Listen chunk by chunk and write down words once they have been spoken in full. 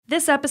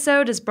This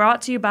episode is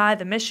brought to you by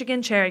the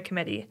Michigan Cherry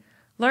Committee.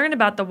 Learn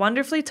about the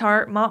wonderfully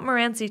tart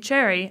Montmorency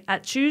cherry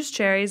at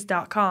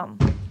choosecherries.com.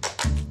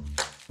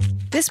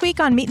 This week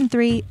on Meat and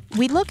Three,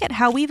 we look at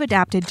how we've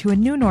adapted to a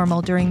new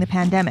normal during the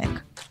pandemic.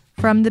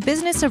 From the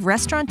business of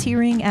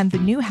restauranteering and the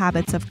new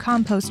habits of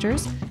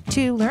composters,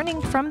 to learning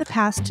from the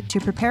past to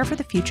prepare for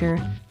the future,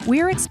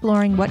 we're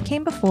exploring what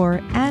came before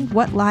and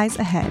what lies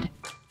ahead.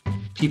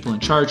 People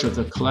in charge of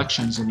the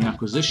collections and the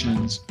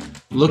acquisitions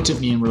looked at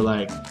me and were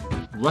like,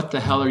 what the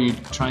hell are you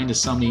trying to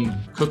sell me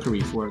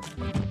cookery for?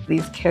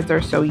 These kids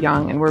are so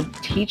young and we're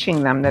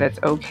teaching them that it's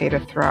okay to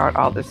throw out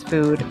all this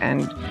food,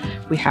 and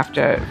we have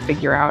to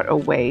figure out a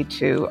way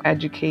to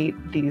educate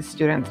these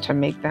students to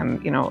make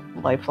them,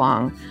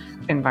 lifelong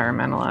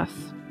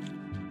environmentalists.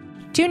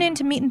 Tune in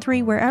to Meat and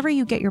Three wherever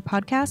you get your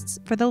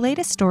podcasts for the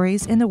latest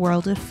stories in the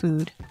world of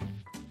food.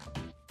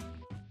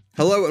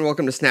 Hello and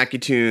welcome to Snacky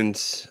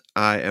Tunes.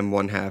 I am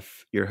one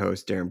half your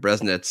host, Darren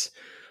Bresnitz.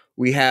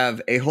 We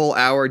have a whole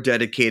hour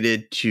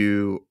dedicated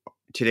to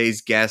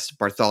today's guest,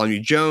 Bartholomew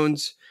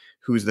Jones,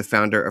 who's the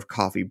founder of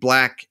Coffee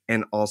Black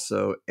and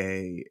also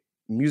a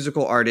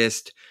musical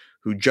artist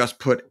who just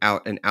put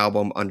out an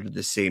album under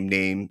the same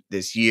name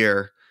this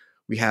year.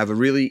 We have a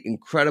really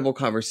incredible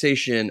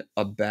conversation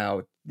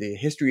about the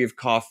history of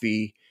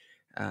coffee,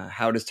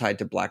 how it is tied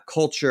to Black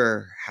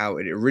culture, how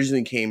it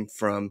originally came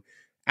from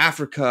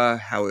Africa,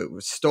 how it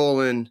was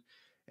stolen,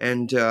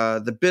 and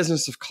the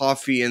business of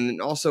coffee, and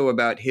also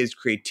about his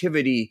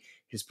creativity,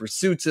 his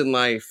pursuits in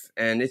life.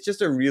 And it's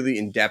just a really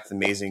in-depth,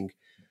 amazing,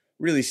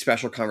 really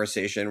special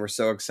conversation. We're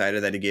so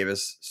excited that he gave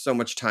us so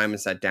much time and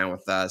sat down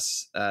with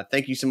us.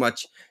 Thank you so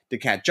much to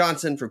Kat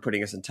Johnson for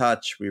putting us in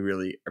touch. We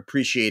really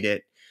appreciate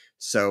it.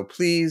 So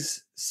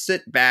please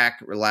sit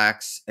back,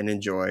 relax, and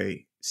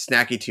enjoy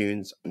Snacky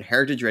Tunes on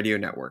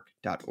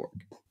heritageradionetwork.org.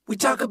 We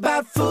talk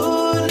about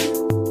food,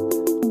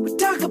 we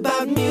talk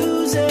about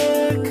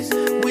music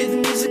with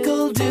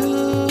musical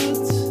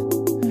dudes.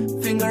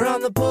 Finger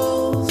on the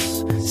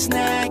pulse,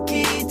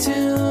 Snacky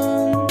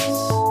Tunes.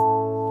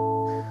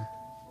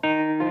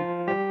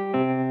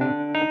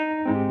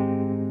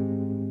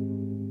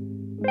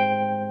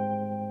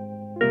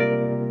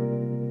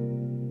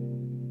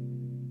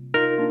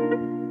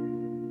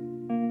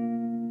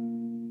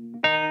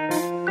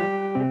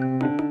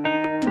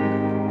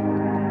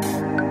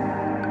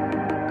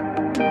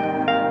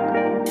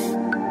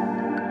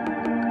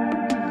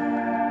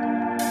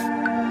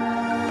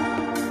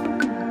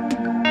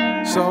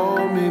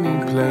 So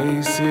many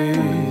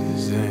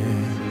places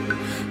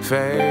and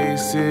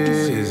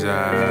faces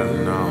I've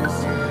known.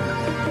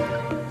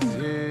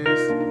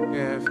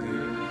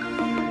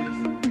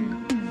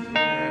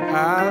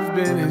 I've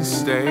been in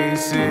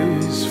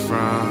stasis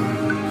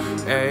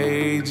from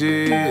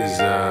ages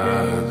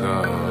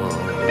ago,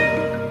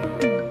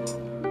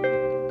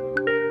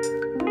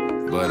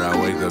 but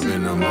I wake up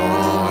in the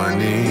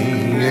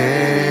morning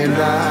and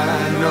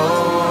I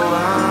know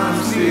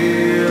I'm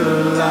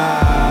still alive.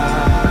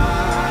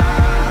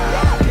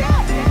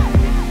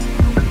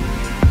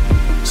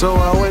 So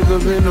I wake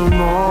up in the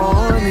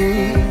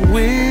morning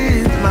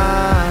with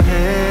my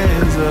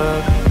hands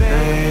up,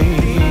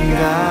 thank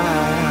God.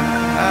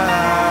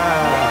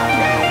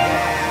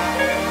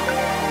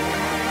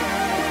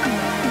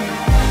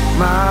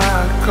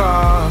 My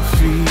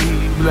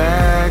coffee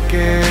black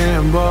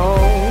and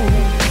bold,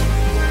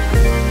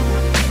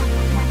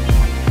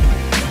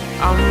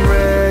 I'm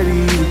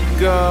ready to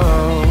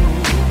go.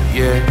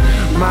 Yeah,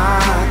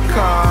 my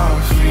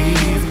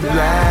coffee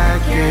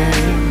black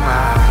and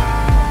mild,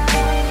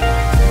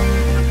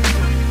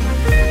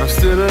 I'm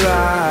still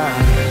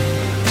alive.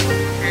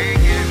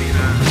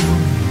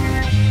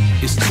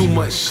 It's too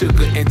much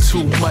sugar and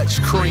too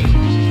much cream.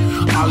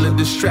 All the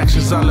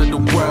distractions, all of the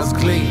world's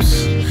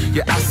gleams.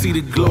 Yeah, I see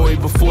the glory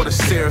before the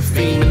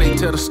seraphim, and they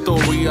tell the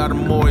story all the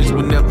Moors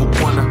would never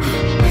wanna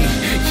be.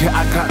 Yeah,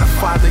 I got a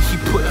father, he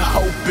put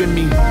hope in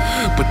me,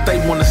 but they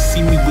wanna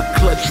see me with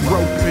clutch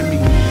rope in me.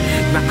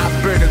 Now I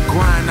bear the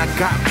grind, I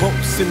got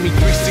ropes in me.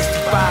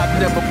 365,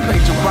 never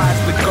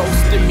plagiarize the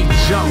ghost in me.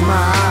 Jump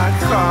my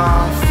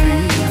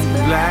coffee,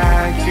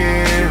 black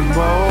and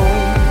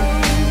bold,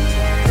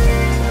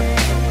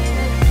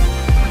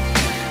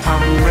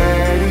 I'm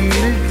ready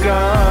to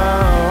go.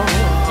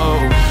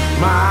 Oh,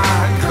 my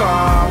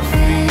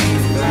coffee,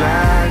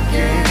 black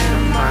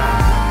and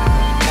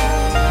mild,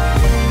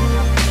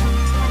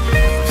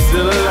 I'm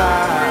still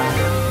alive,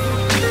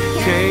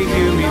 can't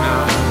hear me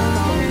now.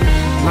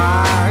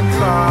 My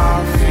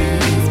coffee,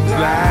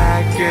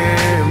 black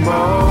and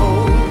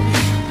bold,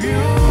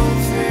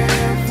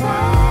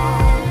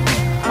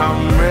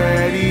 I'm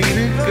ready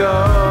to go.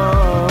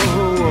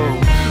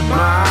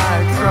 My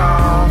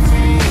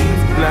coffee,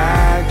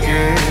 black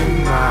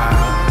and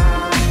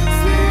mild,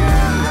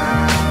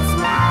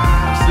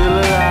 still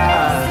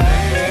alive,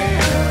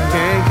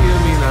 can't hear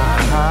me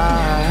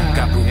now.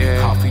 Got brewed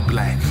coffee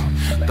black,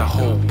 the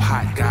whole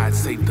pot, God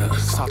save the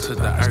salt of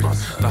the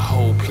earth, the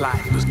whole plot.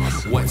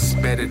 What's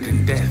better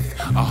than death?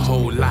 A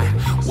whole lot.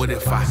 What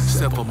if I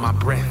sever my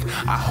breath?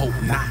 I hope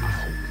not.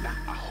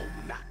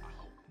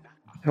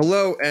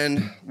 Hello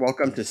and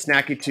welcome to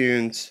Snacky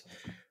Tunes.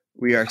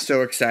 We are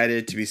so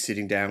excited to be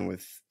sitting down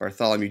with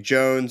Bartholomew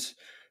Jones,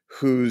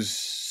 whose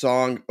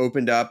song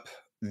opened up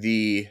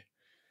the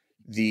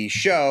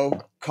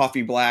show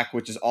Coffee Black,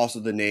 which is also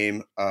the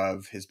name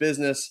of his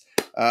business.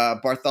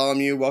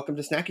 Bartholomew, welcome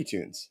to Snacky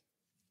Tunes.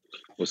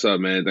 What's up,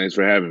 man? Thanks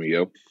for having me,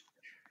 yo.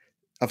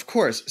 Of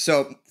course.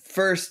 So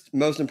first,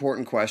 most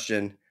important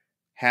question,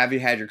 have you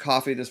had your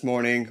coffee this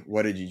morning?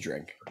 What did you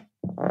drink?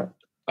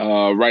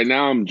 Right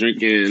now I'm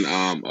drinking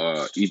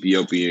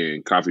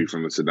Ethiopian coffee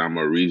from the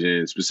Sidamo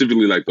region,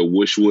 specifically like the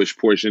Wush Wush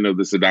portion of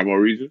the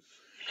Sidamo region.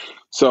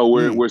 So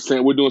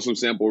we're doing some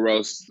sample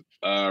roasts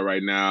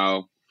right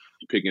now,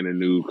 picking a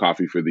new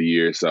coffee for the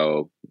year.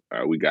 So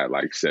we got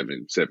like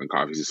seven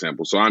coffees to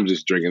sample. So I'm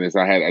just drinking this.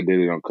 I did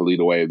it on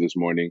Kalita Wave this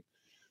morning.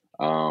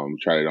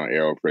 Tried it on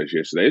AeroFresh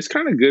yesterday. It's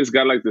kind of good. It's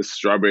got like the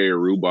strawberry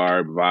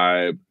rhubarb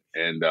vibe,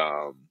 and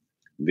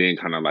then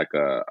kind of like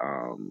a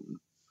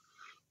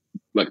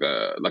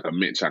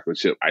mint chocolate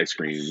chip ice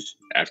cream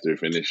after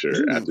finish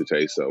or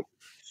aftertaste. So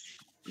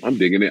I'm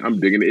digging it.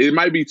 It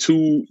might be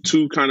too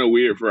kind of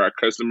weird for our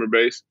customer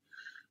base.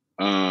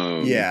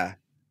 Yeah.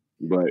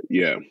 But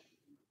yeah.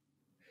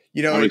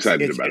 I'm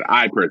excited about it.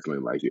 I personally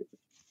like it.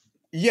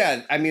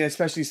 Yeah, I mean,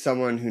 especially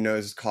someone who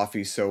knows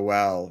coffee so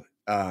well.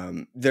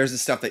 There's the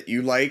stuff that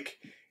you like,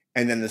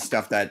 and then the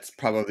stuff that's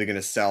probably going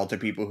to sell to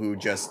people who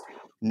just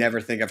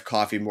never think of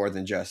coffee more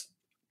than just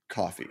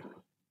coffee.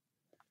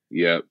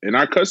 Yeah, and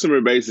our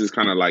customer base is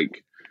kind of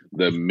like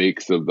the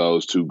mix of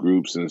those two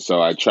groups, and so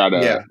I try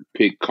to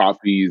pick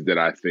coffees that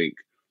I think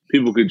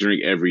people could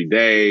drink every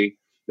day.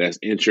 That's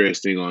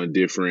interesting on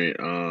different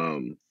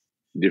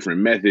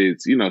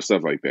methods,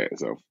 stuff like that.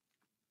 So,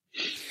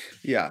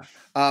 yeah,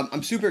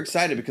 I'm super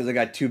excited because I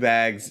got 2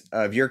 bags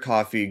of your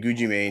coffee,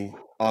 Gucci Mane,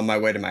 on my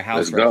way to my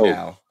house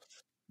now.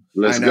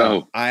 Let's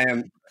go. So I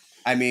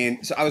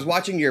was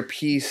watching your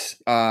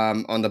piece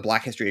on the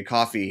Black History of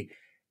Coffee.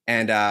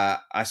 And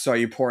I saw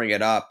you pouring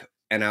it up,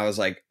 and I was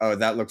like, "Oh,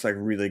 that looks like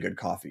really good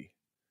coffee."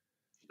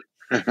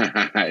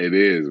 It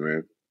is,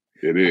 man.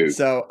 It is.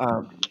 So,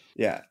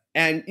 yeah.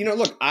 And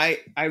look, I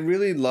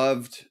really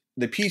loved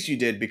the piece you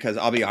did because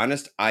I'll be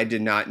honest, I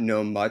did not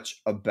know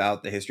much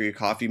about the history of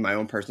coffee. My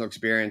own personal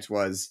experience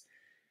was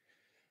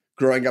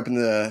growing up in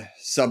the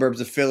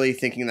suburbs of Philly,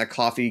 thinking that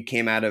coffee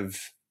came out of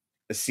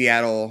a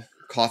Seattle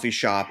coffee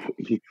shop.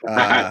 It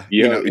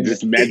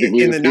just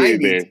magically in the appeared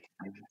 90s. there.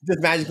 Just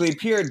magically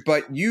appeared,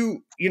 but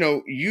you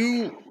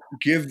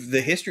give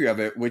the history of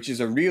it, which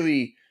is a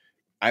really,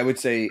 I would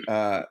say,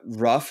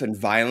 rough and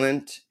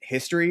violent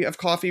history of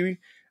coffee,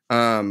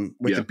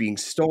 with it being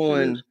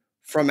stolen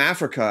from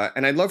Africa.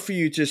 And I'd love for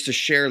you just to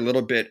share a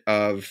little bit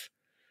of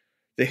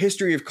the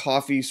history of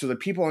coffee so that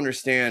people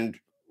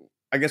understand,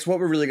 I guess, what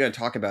we're really going to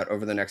talk about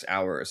over the next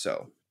hour or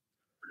so.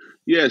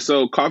 Yeah,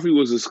 so coffee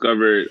was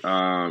discovered,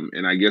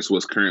 and I guess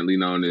what's currently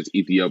known as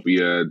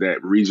Ethiopia.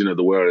 That region of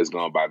the world is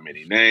gone by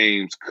many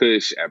names: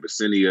 Kush,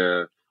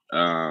 Abyssinia,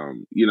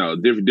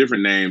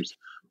 different names.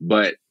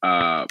 But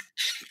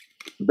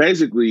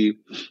basically,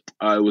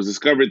 it was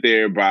discovered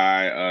there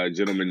by a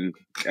gentleman,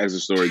 as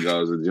the story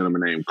goes, a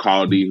gentleman named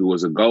Kaldi, who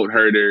was a goat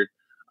herder.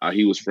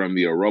 He was from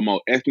the Oromo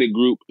ethnic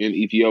group in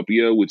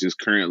Ethiopia, which is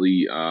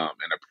currently an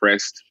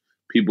oppressed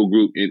people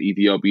group in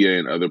Ethiopia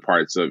and other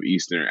parts of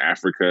Eastern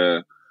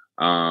Africa.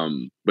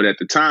 But at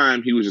the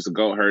time, he was just a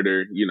goat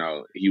herder.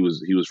 He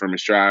was from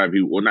his tribe.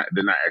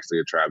 They're not actually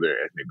a tribe; they're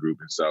an ethnic group.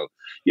 And so,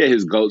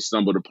 his goats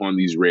stumbled upon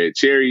these red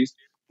cherries.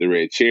 The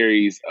red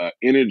cherries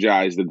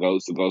energized the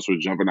goats. The goats were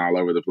jumping all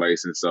over the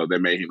place, and so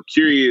that made him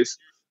curious.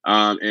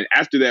 And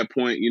after that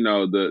point,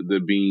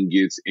 the bean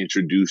gets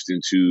introduced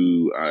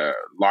into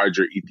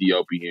larger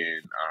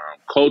Ethiopian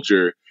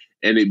culture,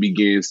 and it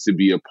begins to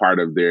be a part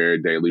of their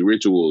daily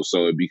rituals.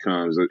 So it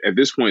becomes, at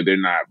this point, they're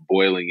not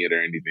boiling it or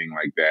anything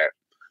like that.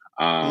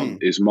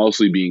 It's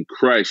mostly being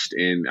crushed,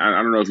 and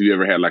I don't know if you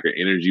ever had like an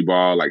energy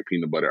ball, like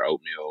peanut butter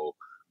oatmeal,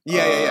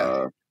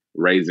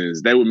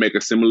 raisins. They would make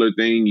a similar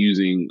thing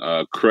using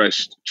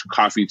crushed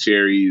coffee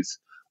cherries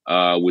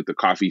with the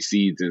coffee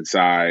seeds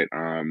inside,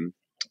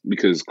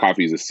 because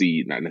coffee is a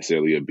seed, not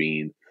necessarily a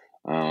bean.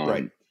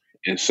 Right.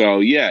 And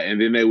so,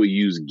 and then they would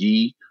use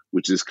ghee,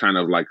 which is kind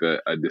of like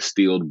a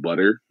distilled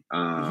butter.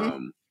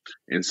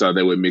 And so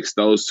they would mix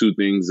those two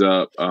things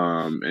up,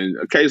 and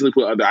occasionally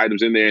put other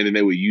items in there. And then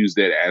they would use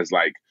that as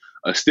like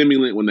a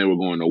stimulant when they were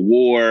going to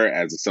war,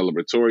 as a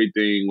celebratory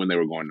thing, when they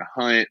were going to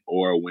hunt,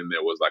 or when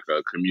there was like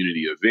a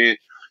community event.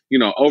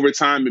 Over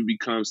time, it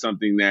becomes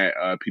something that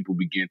people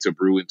begin to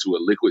brew into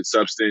a liquid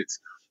substance.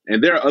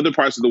 And there are other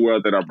parts of the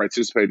world that are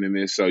participating in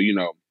this. So,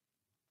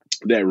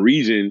 that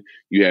region,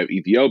 you have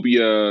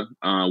Ethiopia,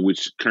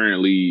 which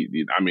currently,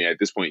 at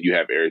this point, you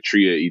have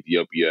Eritrea,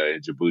 Ethiopia,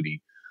 and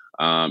Djibouti.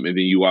 And then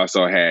you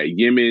also had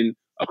Yemen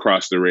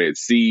across the Red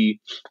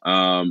Sea.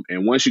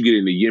 And once you get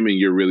into Yemen,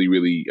 you're really,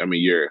 really,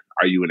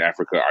 are you in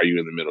Africa? Are you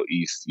in the Middle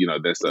East?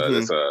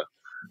 That's a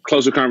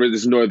closer conversation.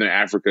 This is Northern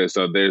Africa.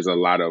 So there's a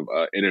lot of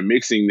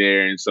intermixing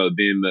there. And so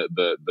then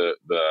the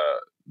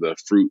the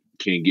fruit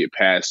can get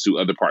passed to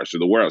other parts of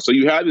the world. So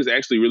you have this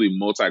actually really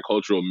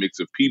multicultural mix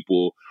of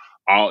people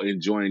all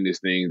enjoying this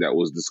thing that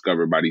was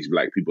discovered by these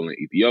Black people in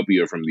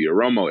Ethiopia from the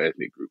Oromo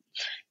ethnic group.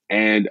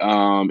 And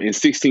in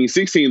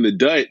 1616, the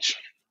Dutch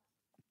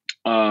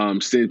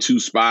sent 2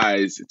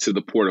 spies to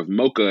the port of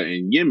Mocha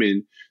in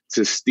Yemen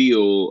to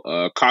steal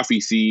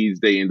coffee seeds.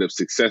 They end up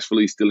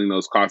successfully stealing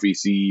those coffee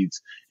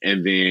seeds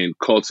and then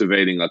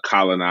cultivating a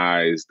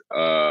colonized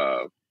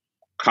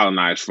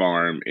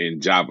farm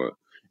in Java.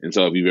 And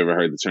so if you've ever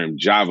heard the term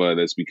Java,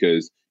 that's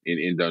because in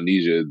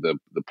Indonesia, the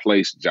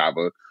place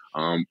Java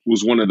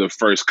was one of the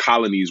first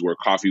colonies where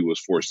coffee was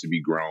forced to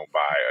be grown by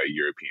a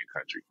European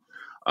country.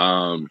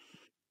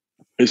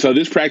 And so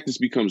this practice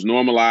becomes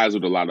normalized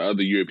with a lot of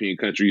other European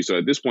countries. So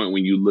at this point,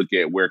 when you look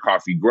at where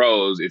coffee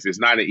grows, if it's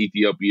not in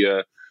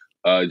Ethiopia,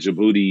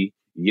 Djibouti,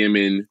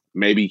 Yemen,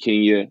 maybe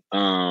Kenya,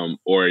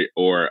 or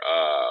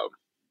I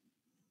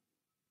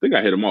think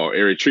I hit them all,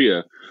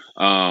 Eritrea,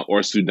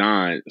 or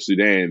Sudan,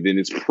 then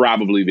it's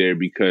probably there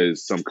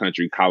because some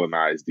country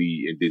colonized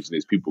the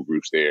indigenous people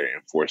groups there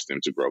and forced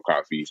them to grow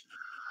coffee.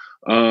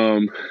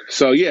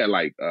 So yeah,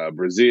 like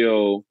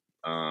Brazil,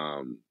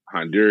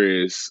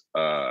 Honduras,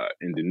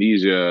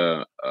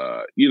 Indonesia,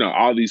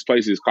 all these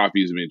places,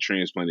 coffee has been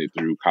transplanted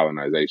through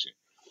colonization.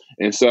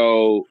 And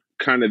so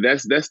kind of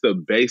that's the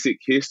basic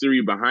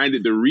history behind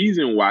it. The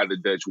reason why the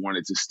Dutch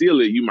wanted to steal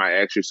it, you might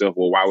ask yourself,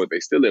 well, why would they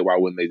steal it? Why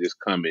wouldn't they just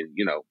come and,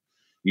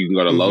 you can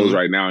go to Lowe's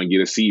right now and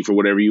get a seed for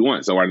whatever you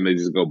want. So why didn't they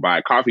just go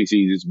buy coffee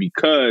seeds? It's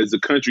because the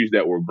countries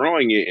that were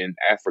growing it in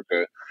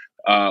Africa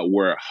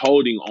were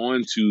holding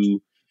on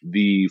to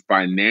the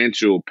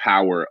financial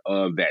power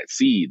of that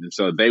seed. And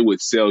so they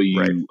would sell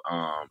you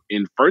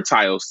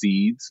infertile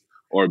seeds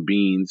or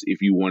beans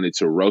if you wanted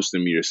to roast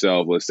them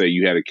yourself. Let's say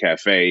you had a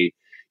cafe,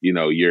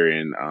 you're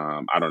in,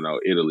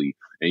 Italy,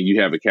 and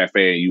you have a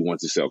cafe and you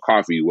want to sell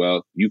coffee.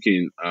 Well, you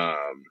can,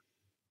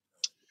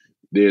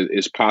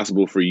 it's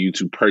possible for you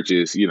to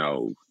purchase,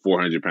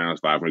 400 pounds,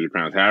 500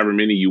 pounds, however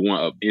many you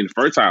want of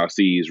infertile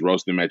seeds,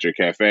 roast them at your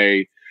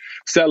cafe,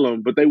 sell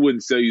them, but they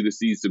wouldn't sell you the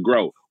seeds to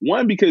grow.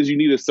 One, because you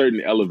need a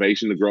certain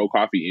elevation to grow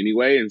coffee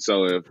anyway. And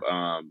so if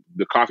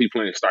the coffee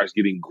plant starts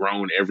getting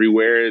grown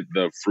everywhere,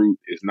 the fruit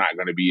is not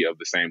going to be of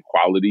the same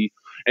quality.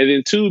 And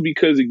then 2,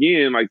 because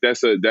again, like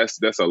that's a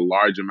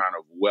large amount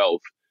of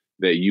wealth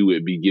that you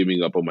would be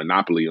giving up a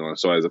monopoly on.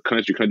 So as a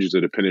country, countries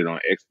are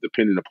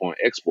dependent upon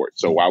export.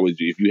 So why would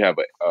you, if you have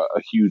a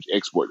huge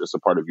export that's a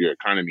part of your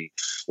economy,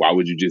 why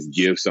would you just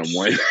give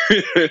someone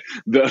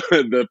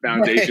the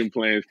foundation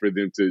plans for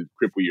them to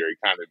cripple your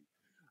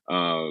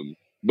economy?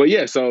 But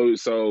yeah,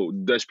 so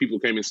Dutch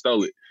people came and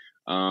stole it.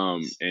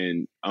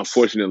 And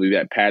unfortunately,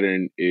 that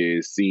pattern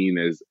is seen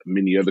as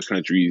many other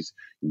countries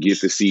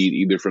get the seed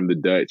either from the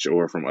Dutch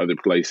or from other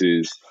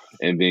places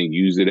and then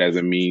use it as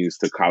a means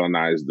to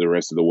colonize the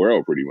rest of the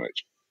world pretty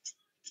much.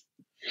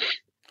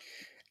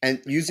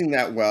 And using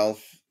that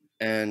wealth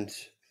and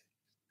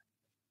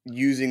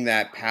using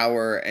that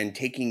power and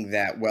taking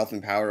that wealth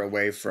and power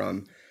away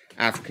from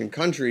African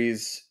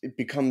countries, it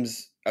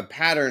becomes a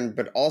pattern,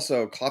 but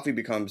also coffee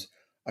becomes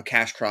a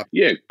cash crop.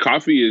 Yeah,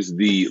 coffee is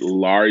the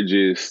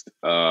largest,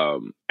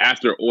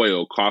 after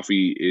oil,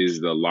 coffee is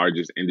the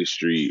largest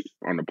industry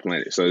on the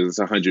planet. So it's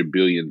 $100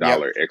 billion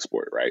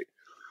export, right?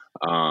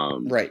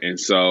 Right. And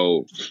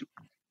so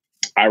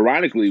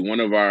ironically,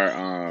 one of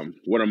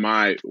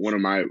my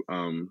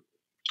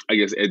I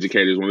guess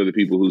educators, one of the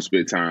people who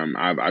spent time,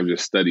 I've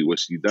just studied what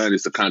she's done.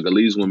 It's a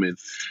Congolese woman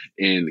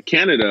in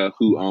Canada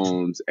who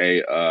owns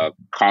a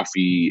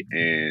coffee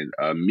and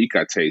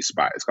mikate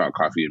spot. It's called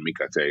Coffee and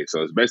Mikate.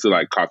 So it's basically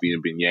like coffee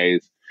and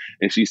beignets.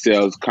 And she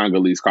sells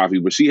Congolese coffee,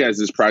 but she has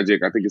this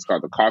project, I think it's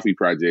called the Coffee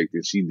Project,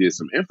 and she did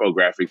some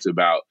infographics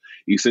about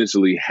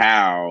essentially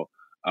how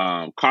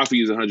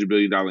coffee is a $100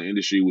 billion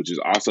industry, which is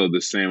also the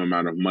same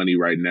amount of money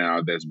right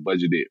now that's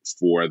budgeted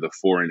for the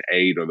foreign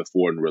aid or the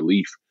foreign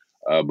relief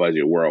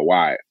budget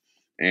worldwide.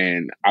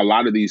 And a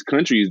lot of these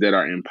countries that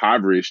are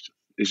impoverished,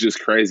 it's just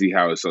crazy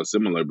how it's so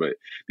similar, but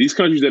these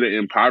countries that are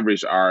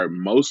impoverished are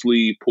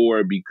mostly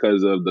poor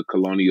because of the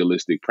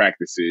colonialistic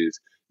practices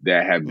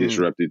that have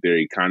disrupted their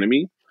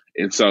economy.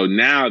 And so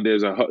now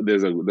there's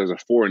a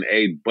foreign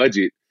aid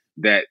budget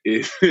that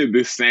is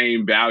the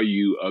same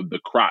value of the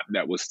crop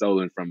that was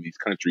stolen from these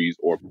countries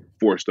or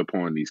forced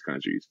upon these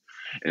countries.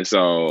 And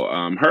so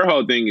her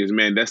whole thing is,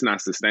 man, that's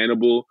not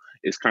sustainable.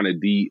 It's kind of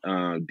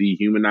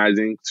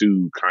dehumanizing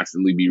to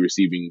constantly be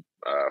receiving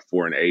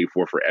foreign aid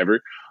for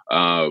forever.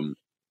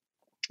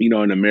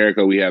 In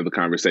America, we have the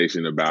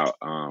conversation about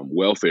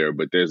welfare,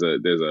 but there's a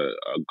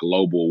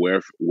global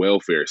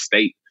welfare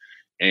state,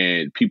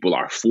 and people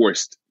are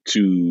forced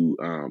to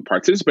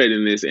participate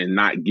in this and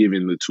not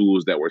given the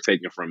tools that were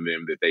taken from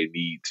them that they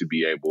need to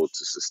be able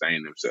to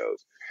sustain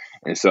themselves.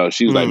 And so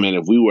she was like, man,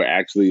 if we were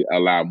actually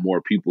allow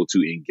more people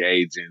to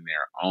engage in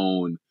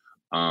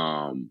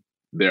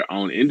their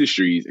own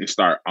industries and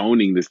start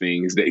owning the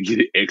things that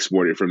get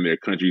exported from their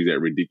countries at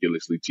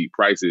ridiculously cheap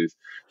prices,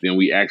 then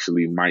we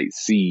actually might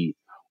see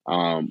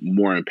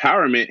more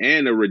empowerment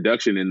and a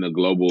reduction in the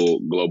global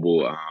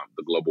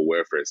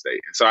welfare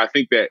state. And so I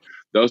think that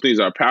those things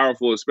are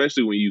powerful,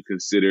 especially when you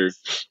consider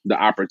the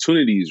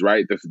opportunities,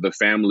 right? The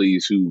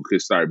families who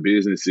could start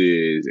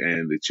businesses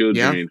and the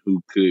children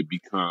who could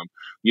become,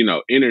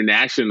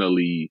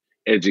 internationally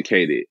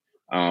educated.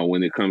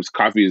 When it comes,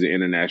 coffee is an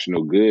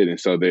international good. And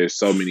so there's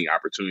so many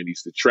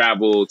opportunities to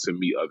travel, to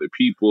meet other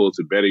people,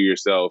 to better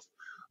yourself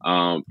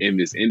in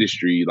this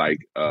industry. Like,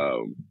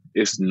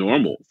 it's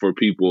normal for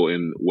people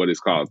in what is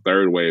called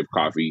third wave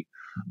coffee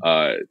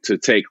to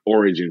take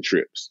origin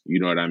trips, you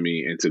know what I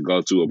mean? And to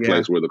go to a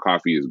place where the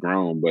coffee is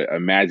grown. But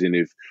imagine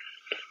if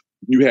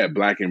you had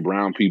Black and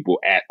brown people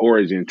at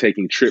origin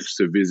taking trips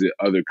to visit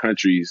other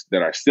countries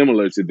that are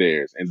similar to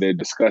theirs, and they're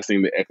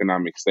discussing the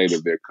economic state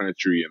of their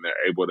country, and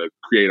they're able to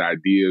create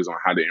ideas on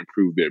how to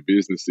improve their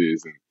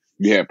businesses. And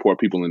you have poor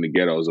people in the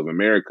ghettos of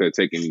America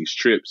taking these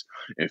trips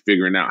and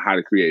figuring out how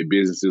to create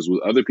businesses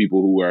with other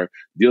people who are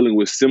dealing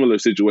with similar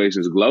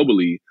situations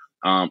globally.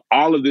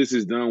 All of this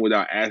is done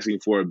without asking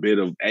for a bit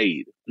of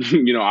aid.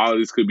 All of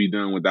this could be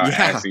done without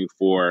asking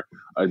for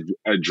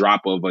a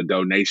drop of a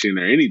donation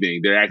or anything.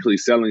 They're actually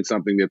selling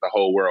something that the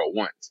whole world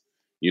wants,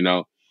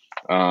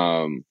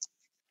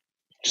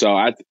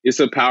 So it's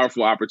a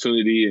powerful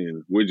opportunity,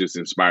 and we're just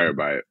inspired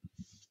by it.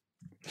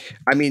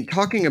 I mean,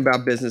 talking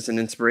about business and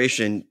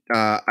inspiration,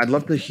 I'd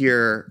love to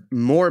hear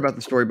more about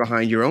the story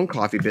behind your own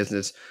coffee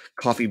business,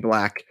 Coffee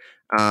Black.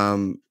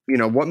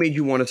 What made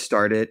you want to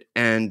start it?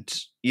 And,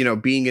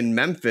 being in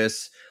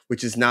Memphis,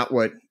 which is not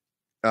what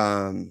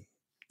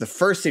the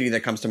first city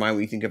that comes to mind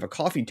when you think of a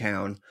coffee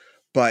town,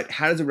 but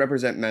how does it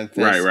represent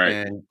Memphis?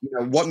 Right. And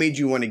what made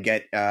you want to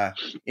get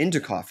into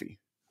coffee?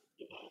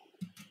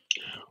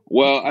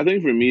 Well, I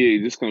think for me,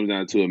 it just comes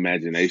down to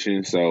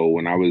imagination. So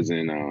when I was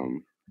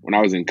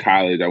in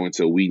college, I went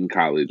to Wheaton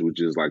College,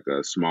 which is like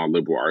a small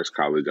liberal arts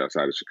college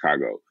outside of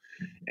Chicago.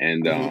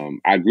 And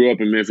I grew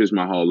up in Memphis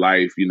my whole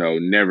life,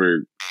 never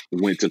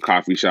went to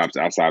coffee shops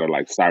outside of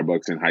like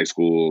Starbucks in high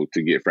school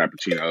to get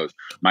Frappuccinos.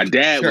 My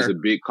dad was a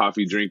big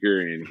coffee drinker,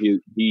 and he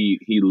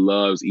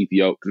loves he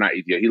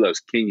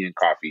loves Kenyan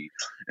coffee.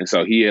 And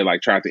so he had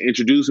like tried to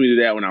introduce me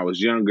to that when I was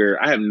younger.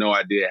 I have no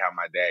idea how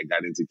my dad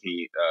got into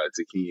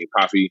Kenyan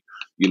coffee.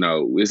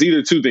 It's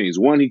either two things.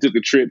 One, he took a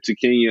trip to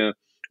Kenya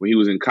when he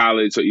was in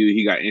college, so either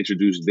he got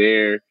introduced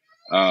there,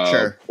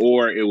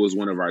 or it was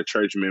one of our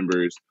church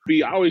members.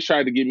 He always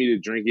tried to get me to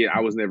drink it.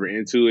 I was never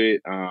into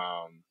it.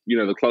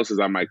 The closest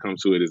I might come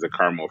to it is a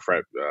caramel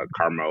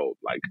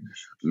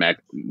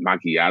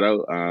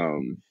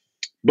macchiato.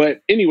 But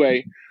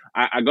anyway,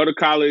 I go to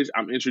college.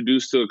 I'm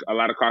introduced to a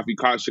lot of coffee.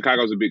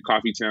 Chicago's a big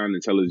coffee town,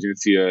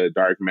 intelligentsia,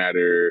 dark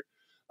matter.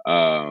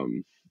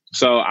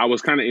 So I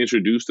was kind of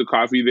introduced to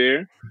coffee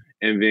there.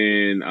 And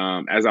then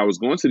as I was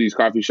going to these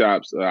coffee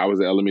shops, I was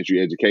an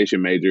elementary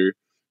education major.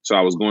 So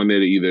I was going there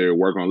to either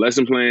work on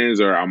lesson plans,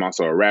 or I'm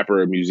also a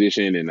rapper, a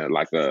musician, and a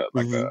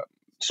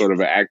sort of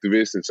an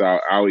activist. And so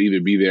I'll either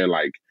be there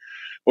like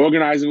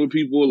organizing with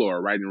people,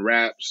 or writing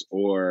raps,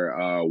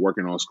 or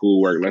working on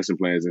schoolwork, lesson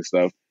plans and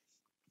stuff.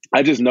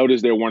 I just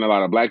noticed there weren't a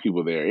lot of Black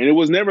people there. And it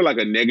was never like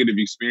a negative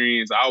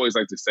experience. I always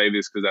like to say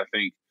this because I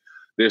think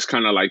there's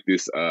kind of like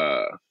this,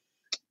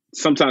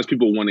 sometimes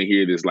people want to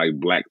hear this like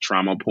Black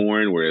trauma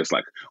porn where it's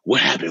like,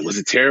 what happened? Was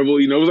it terrible?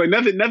 It was like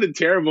nothing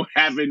terrible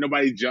happened.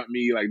 Nobody jumped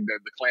me. Like the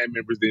Klan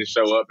members didn't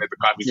show up at the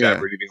coffee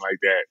shop or anything like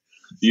that.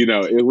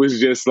 It was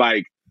just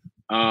like,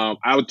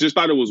 I just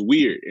thought it was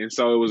weird. And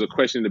so it was a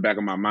question in the back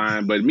of my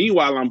mind. But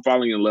meanwhile, I'm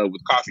falling in love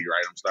with coffee,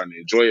 right? I'm starting to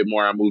enjoy it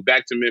more. I moved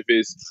back to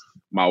Memphis.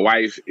 My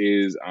wife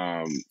is,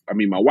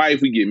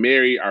 we get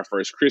married. Our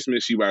first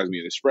Christmas, she buys me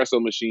an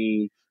espresso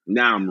machine.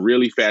 Now I'm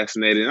really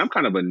fascinated. And I'm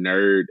kind of a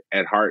nerd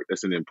at heart.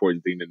 That's an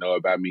important thing to know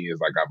about me, is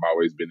like I've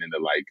always been into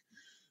like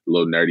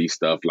little nerdy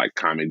stuff like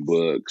comic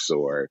books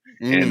or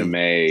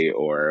anime,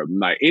 or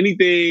like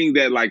anything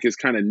that like is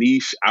kind of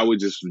niche, I would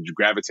just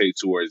gravitate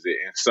towards it.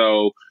 And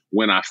so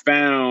when I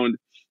found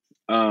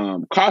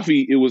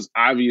coffee, it was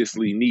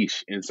obviously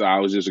niche. And so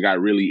I got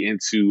really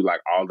into like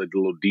all the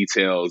little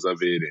details of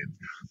it and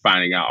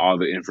finding out all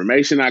the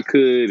information I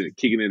could and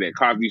kicking it at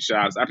coffee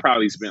shops. I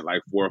probably spent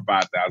like $4,000 or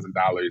 $5,000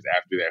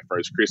 after that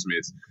first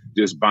Christmas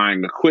just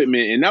buying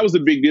equipment. And that was a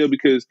big deal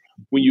because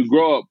when you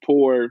grow up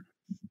poor,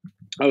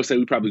 I would say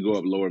we probably go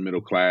up lower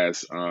middle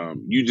class.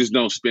 You just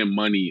don't spend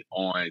money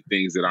on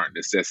things that aren't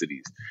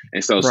necessities.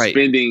 And so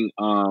spending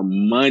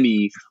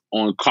money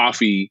on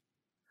coffee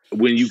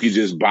when you could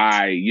just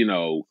buy,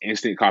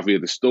 instant coffee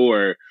at the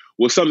store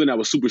was something that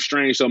was super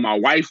strange. So my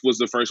wife was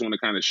the first one to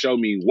kind of show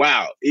me,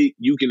 wow,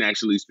 you can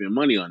actually spend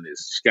money on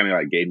this. She kind of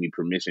like gave me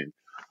permission.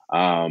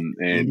 I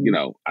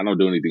don't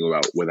do anything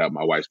without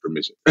my wife's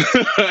permission.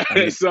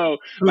 So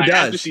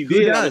after she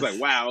did, I was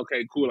like, wow,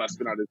 okay, cool. I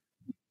spent all this.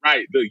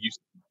 Right. Look,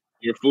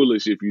 you're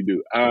foolish if you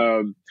do.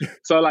 I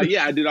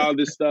did all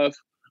this stuff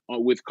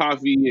with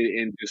coffee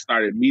and just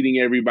started meeting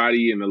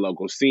everybody in the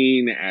local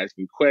scene and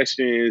asking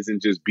questions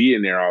and just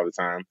being there all the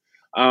time.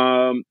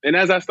 And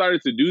as I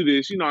started to do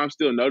this, I'm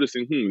still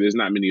noticing, there's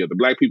not many other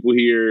Black people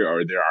here,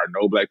 or there are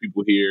no Black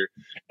people here.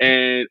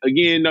 And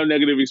again, no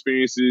negative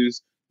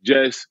experiences,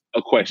 just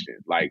a question,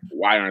 like,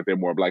 why aren't there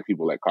more Black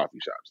people at coffee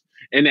shops?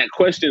 And that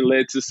question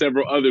led to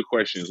several other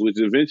questions, which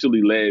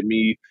eventually led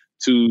me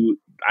to,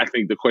 I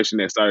think, the question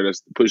that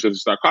pushed us to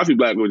start Coffee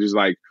Black, which is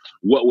like,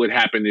 what would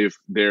happen if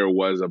there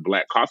was a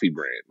Black coffee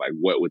brand? Like,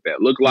 what would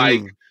that look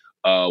like?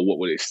 What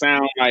would it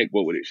sound like?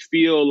 What would it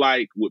feel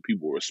like? Would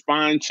people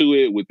respond to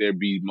it? Would there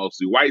be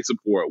mostly white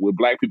support? Would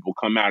Black people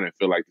come out and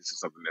feel like this is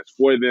something that's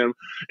for them?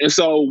 And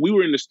so we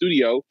were in the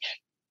studio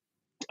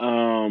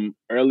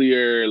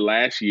earlier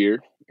last year,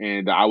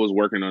 and I was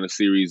working on a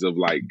series of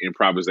like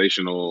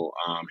improvisational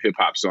hip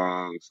hop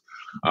songs,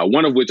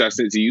 one of which I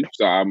sent to you.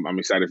 So I'm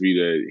excited for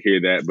you to hear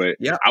that. But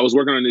yeah, I was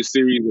working on this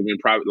series of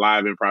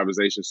live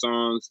improvisation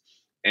songs.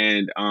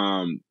 And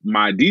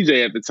my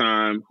DJ at the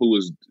time, who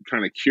was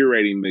kind of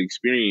curating the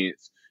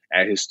experience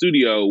at his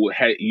studio,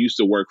 used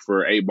to work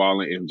for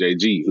 8Ball and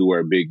MJG, who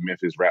were big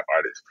Memphis rap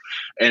artists.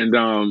 And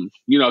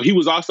he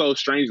was also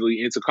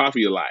strangely into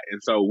coffee a lot.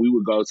 And so we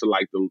would go to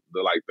like the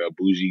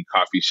bougie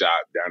coffee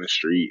shop down the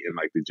street in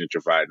like the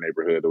gentrified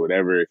neighborhood or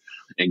whatever,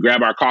 and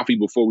grab our coffee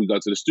before we go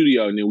to the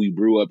studio. And then we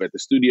brew up at the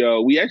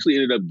studio. We actually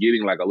ended up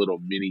getting like a little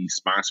mini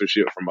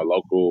sponsorship from a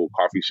local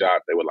coffee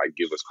shop. They would like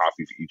give us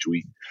coffee for each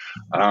week.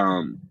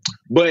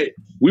 But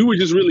we were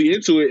just really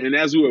into it. And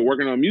as we were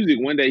working on music,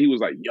 one day he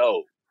was like,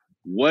 yo,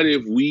 what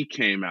if we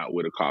came out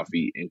with a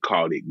coffee and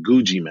called it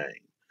Gucci Mane?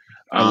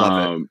 I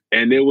love it.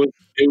 And it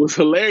was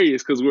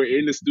hilarious because we're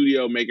in the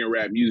studio making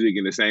rap music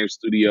in the same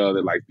studio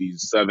that like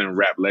these Southern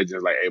rap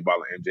legends like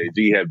 8Ball and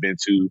MJG have been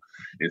to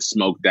and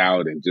smoked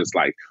out and just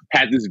like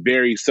had this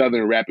very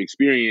Southern rap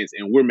experience,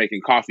 and we're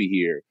making coffee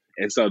here.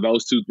 And so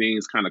those two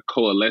things kind of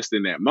coalesced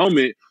in that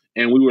moment.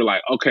 And we were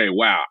like, okay,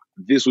 wow,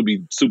 this would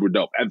be super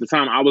dope. At the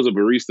time, I was a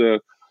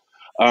barista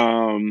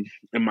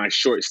in my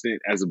short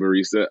stint as a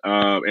barista.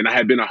 And I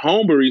had been a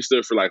home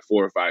barista for like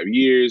 4 or 5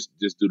 years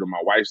just due to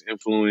my wife's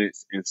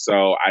influence. And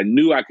so I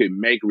knew I could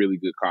make really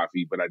good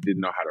coffee, but I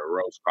didn't know how to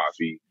roast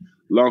coffee.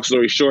 Long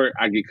story short,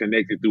 I get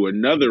connected through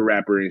another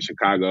rapper in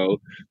Chicago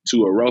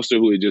to a roaster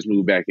who had just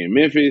moved back in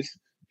Memphis.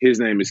 His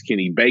name is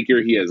Kenny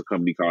Baker. He has a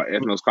company called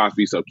Ethnos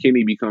Coffee. So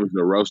Kenny becomes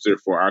the roaster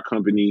for our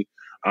company,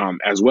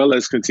 as well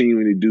as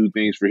continuing to do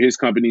things for his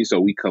company.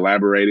 So we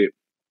collaborated.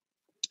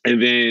 And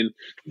then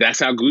that's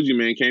how Gucci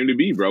Mane came to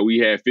be, bro. We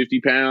had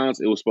 50 pounds.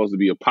 It was supposed to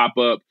be a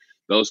pop-up.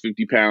 Those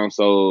 50 pounds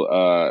sold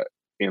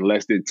in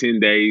less than 10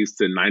 days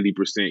to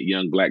 90%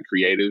 young Black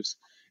creatives.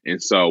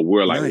 And so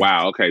we're like,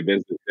 wow, okay,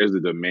 there's a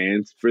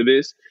demand for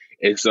this.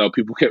 And so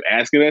people kept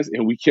asking us,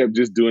 and we kept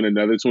just doing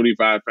another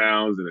 25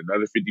 pounds and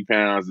another 50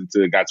 pounds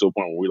until it got to a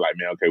point where we're like,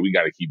 man, okay, we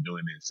got to keep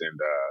doing this. And,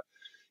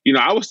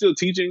 I was still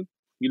teaching.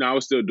 I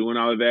was still doing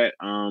all of that.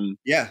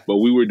 But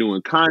we were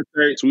doing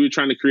concerts. We were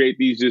trying to create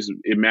these just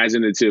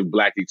imaginative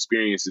Black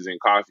experiences in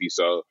coffee.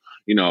 So,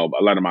 a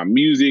lot of my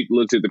music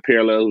looked at the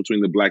parallels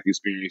between the Black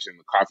experience and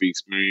the coffee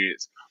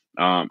experience.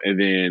 And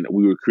then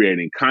we were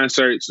creating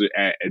concerts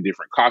at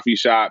different coffee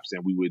shops.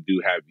 And we would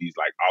have these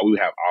we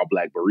would have all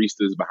Black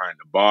baristas behind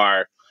the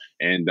bar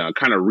and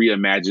kind of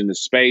reimagine the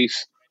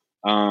space.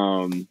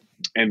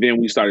 And then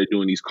we started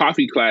doing these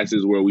coffee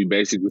classes where we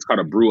basically, it's called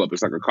a brew up.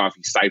 It's like a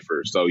coffee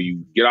cipher. So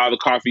you get all the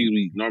coffees.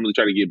 We normally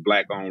try to get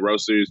Black-owned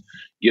roasters,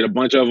 get a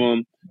bunch of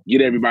them,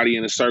 get everybody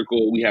in a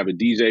circle. We have a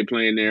DJ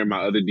playing there.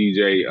 My other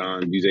DJ,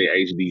 DJ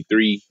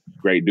HD3,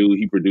 great dude.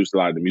 He produced a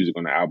lot of the music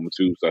on the album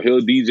too. So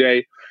he'll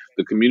DJ.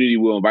 The community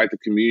will invite the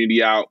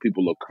community out.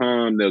 People will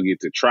come. They'll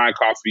get to try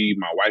coffee.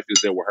 My wife is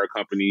there with her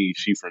company.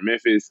 She's from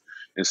Memphis.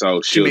 And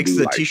so she makes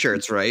the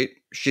T-shirts, right?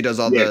 She does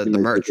all the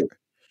merch.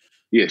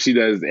 Yeah, she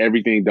does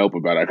everything dope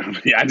about our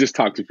company. I just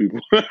talk to people.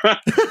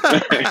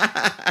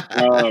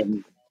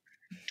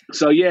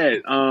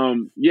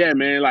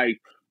 Man,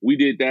 like we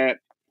did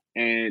that,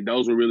 and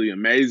those were really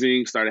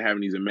amazing. Started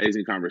having these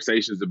amazing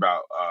conversations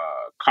about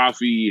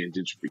coffee and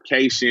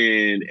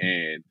gentrification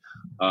and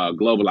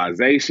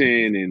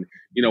globalization. And,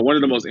 one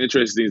of the most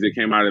interesting things that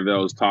came out of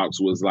those talks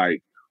was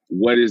like,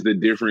 what is the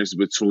difference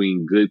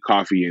between good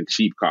coffee and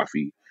cheap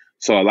coffee?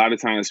 So a lot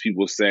of times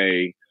people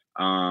say,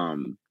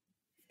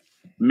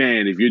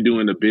 man, if you're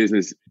doing a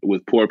business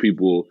with poor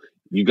people,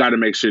 you got to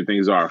make sure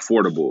things are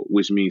affordable,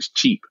 which means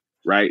cheap,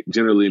 right?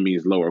 Generally, it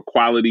means lower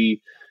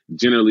quality.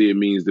 Generally, it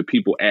means the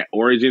people at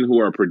origin who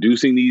are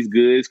producing these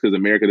goods, because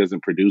America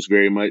doesn't produce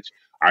very much,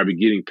 are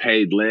getting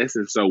paid less.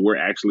 And so we're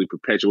actually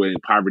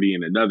perpetuating poverty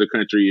in another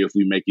country if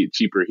we make it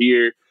cheaper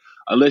here,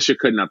 unless you're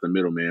cutting out the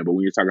middleman. But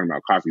when you're talking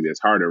about coffee, that's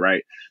harder,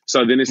 right?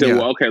 So then they said,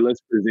 well, okay,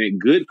 let's present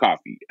good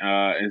coffee.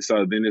 And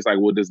so then it's like,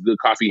 well, does good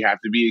coffee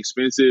have to be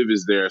expensive?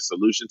 Is there a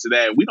solution to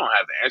that? We don't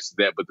have the answer to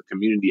that, but the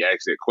community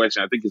asked that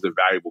question. I think it's a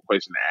valuable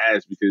question to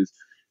ask, because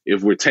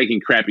if we're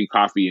taking crappy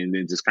coffee and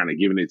then just kind of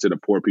giving it to the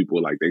poor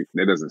people, like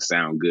that doesn't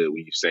sound good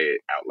when you say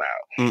it out loud.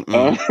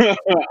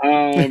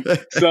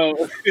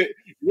 So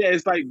yeah,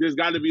 it's like there's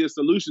got to be a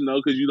solution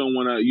though, because you don't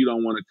want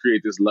to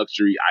create this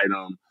luxury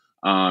item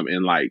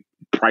and like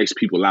price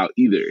people out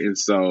either. And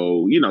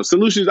so,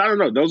 solutions, I don't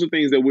know. Those are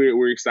things that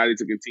we're excited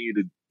to continue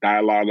to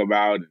dialogue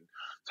about and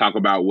talk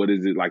about. What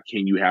is it like?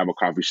 Can you have a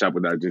coffee shop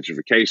without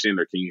gentrification,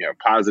 or can you have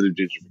positive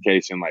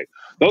gentrification? Like,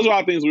 those are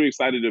all things we're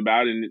excited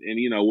about. And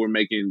we're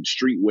making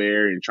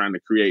streetwear and trying to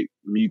create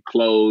new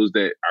clothes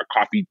that are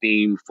coffee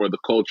themed for the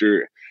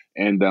culture.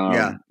 And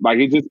like,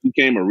 it just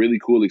became a really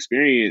cool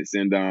experience.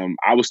 And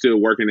I was still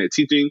working at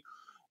teaching.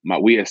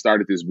 We had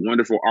started this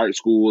wonderful art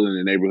school in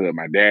the neighborhood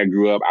my dad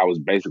grew up. I was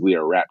basically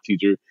a rap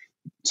teacher.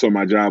 So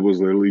my job was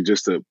literally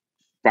just to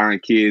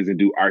find kids and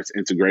do arts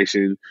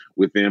integration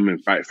with them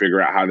and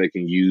figure out how they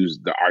can use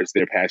the arts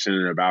they're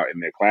passionate about in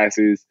their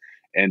classes.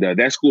 And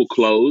that school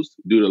closed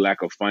due to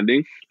lack of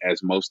funding,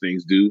 as most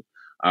things do,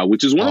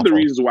 which is one of the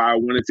reasons why I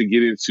wanted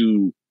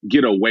to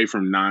get away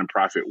from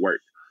nonprofit work.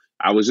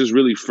 I was just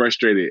really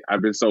frustrated.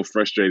 I've been so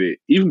frustrated,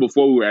 even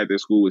before we were at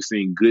this school, with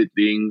seeing good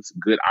things,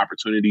 good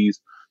opportunities,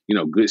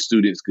 good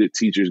students, good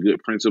teachers, good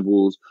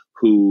principals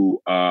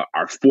who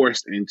are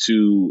forced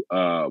into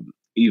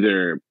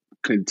either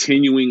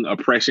continuing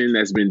oppression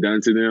that's been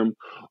done to them,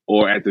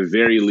 or at the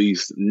very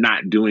least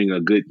not doing a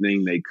good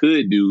thing they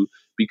could do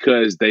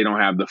because they don't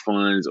have the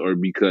funds, or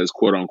because,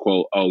 quote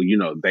unquote,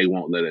 they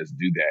won't let us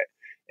do that.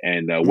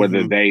 And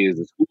whether they is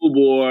the school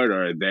board,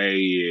 or they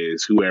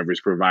is whoever's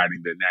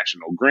providing the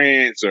national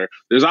grants, or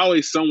there's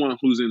always someone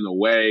who's in the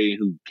way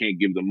who can't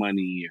give the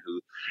money.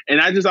 And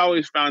I just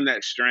always found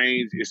that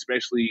strange,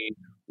 especially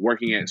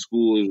working at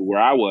schools where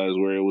I was,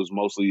 where it was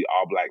mostly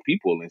all Black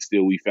people. And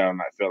still I felt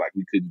like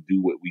we couldn't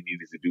do what we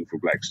needed to do for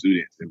Black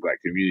students and Black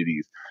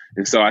communities.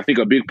 And so I think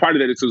a big part of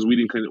that is because we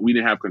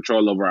didn't have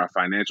control over our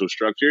financial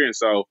structure. And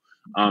so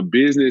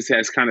business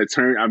has kind of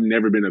turned. I've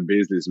never been a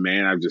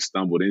businessman. I've just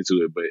stumbled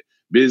into it. But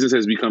business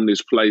has become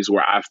this place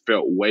where I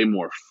felt way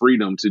more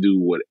freedom to do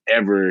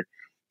whatever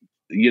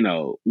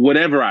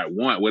I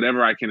want,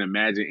 whatever I can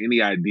imagine,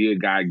 any idea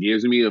God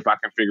gives me. If I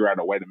can figure out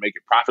a way to make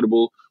it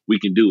profitable, we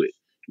can do it,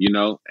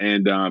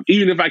 And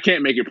even if I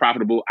can't make it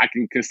profitable, I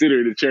can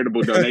consider it a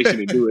charitable donation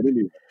and do it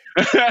anyway.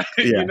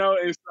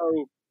 And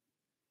so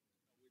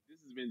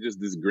been just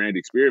this grand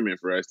experiment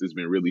for us. It's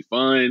been really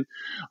fun.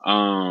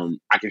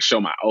 I can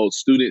show my old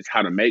students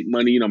how to make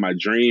money. My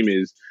dream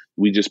is,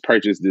 we just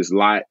purchased this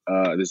lot,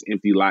 this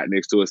empty lot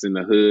next to us in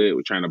the hood.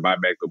 We're trying to buy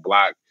back the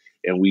block,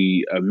 and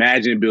we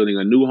imagine building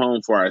a new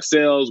home for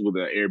ourselves with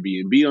an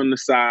Airbnb on the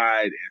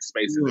side and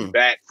space in the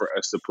back for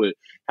us to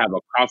have a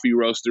coffee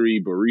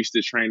roastery,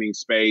 barista training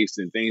space,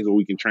 and things where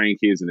we can train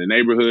kids in the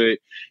neighborhood,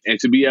 and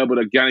to be able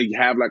to kind of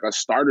have like a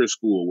starter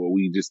school where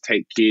we just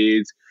take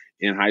kids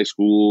in high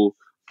school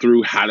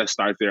through how to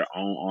start their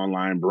own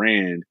online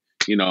brand.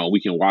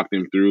 We can walk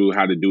them through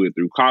how to do it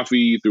through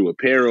coffee, through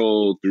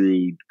apparel,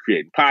 through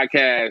creating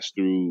podcasts,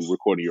 through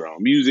recording your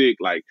own music.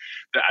 Like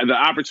the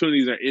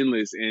opportunities are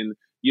endless. And,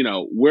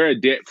 we're a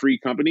debt-free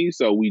company,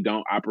 so we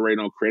don't operate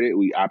on credit.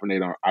 We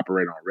operate on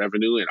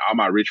revenue. And all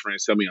my rich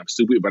friends tell me I'm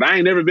stupid, but I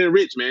ain't never been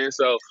rich, man.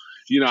 So,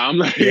 I'm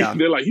like,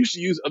 they're like, you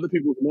should use other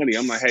people's money.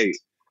 I'm like, hey,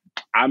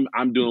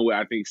 I'm doing what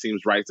I think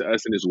seems right to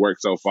us, and it's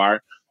worked so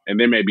far. And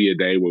there may be a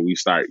day where we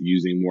start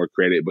using more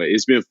credit, but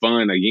it's been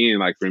fun. Again,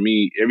 like for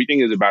me,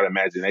 everything is about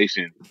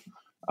imagination.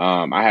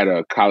 I had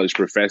a college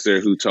professor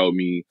who told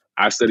me,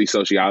 I studied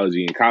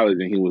sociology in college,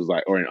 and he was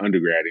like, or in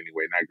undergrad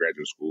anyway, not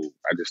graduate school.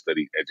 I just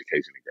studied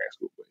education in grad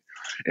school. But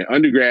in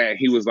undergrad,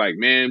 he was like,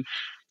 man,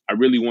 I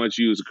really want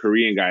you. As a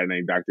Korean guy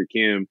named Dr.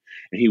 Kim.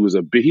 And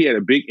he had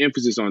a big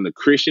emphasis on the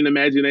Christian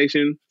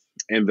imagination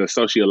and the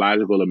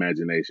sociological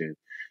imagination,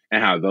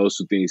 and how those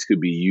two things could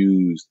be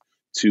used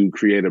to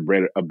create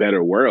a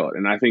better world.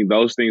 And I think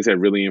those things have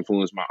really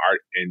influenced my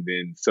art, and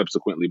then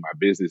subsequently my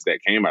business that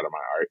came out of my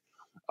art,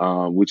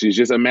 which is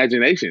just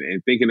imagination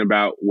and thinking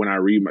about, when I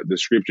read the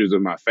scriptures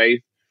of my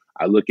faith,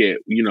 I look at,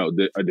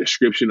 a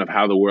description of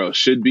how the world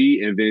should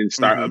be, and then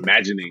start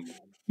imagining,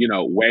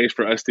 ways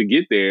for us to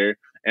get there.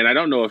 And I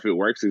don't know if it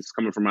works. It's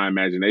coming from my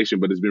imagination,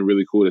 but it's been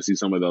really cool to see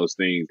some of those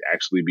things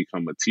actually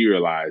become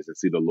materialized, and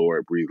see the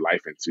Lord breathe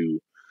life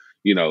into,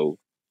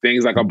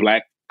 things like a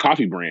Black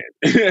coffee brand,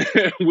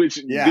 which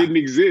didn't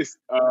exist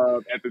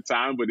at the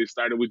time, but it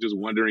started with just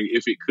wondering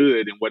if it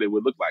could and what it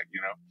would look like,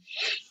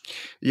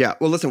 Yeah.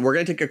 Well, listen, we're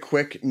going to take a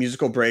quick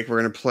musical break. We're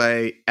going to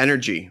play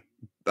Energy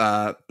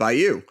by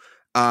you.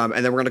 And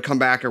then we're going to come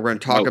back and we're going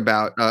to talk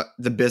about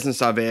the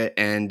business of it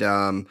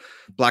and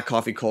Black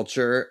coffee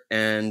culture.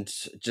 And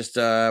just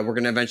we're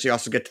going to eventually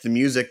also get to the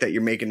music that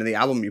you're making and the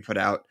album you put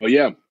out. Oh,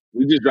 yeah.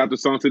 We just dropped a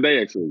song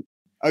today, actually.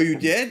 Oh, you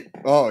did?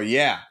 Oh,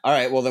 yeah. All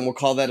right. Well, then we'll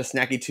call that a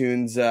Snacky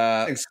Tunes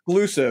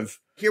exclusive.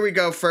 Here we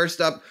go. First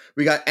up,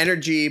 we got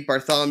Energy,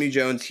 Bartholomew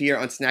Jones here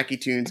on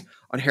Snacky Tunes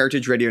on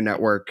Heritage Radio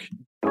Network.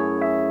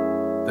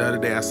 The other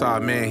day I saw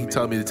a man, he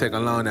told me to take a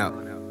loan out.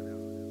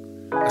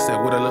 I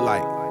said, what it look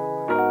like?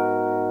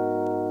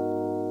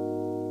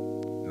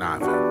 Nah,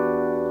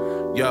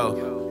 fam.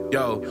 Yo,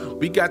 Yo,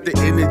 we got the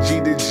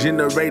energy to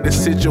generate a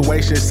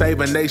situation, save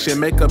a nation,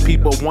 make a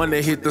people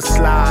wanna hit the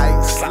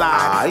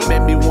slide.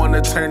 Make me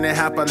wanna turn and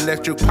have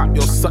electric, pop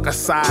your sucker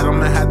side.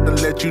 I'ma have to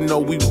let you know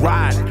we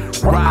ride.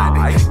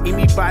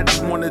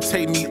 Anybody wanna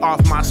take me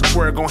off my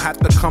square, gon' have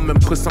to come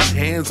and put some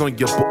hands on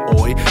your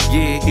boy.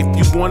 Yeah, if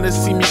you wanna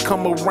see me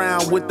come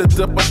around with the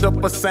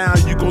dupper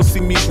sound, you gon' see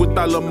me with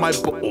all of my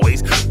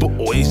boys.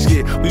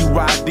 Yeah, we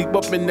ride deep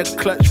up in the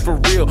clutch for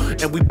real,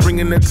 and we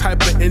bringing the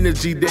type of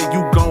energy that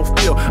you gon'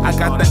 feel. I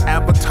got the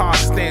avatar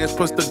stance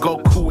plus the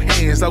Goku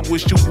hands. I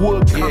wish you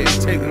would come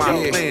and take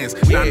my plans.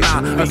 Nah,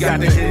 we got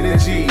the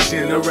energy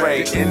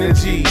generate, baby.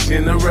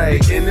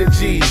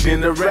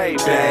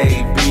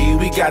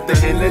 We got the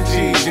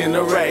energy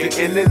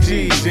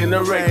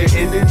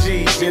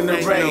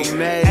generate.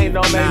 Ain't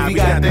no man, we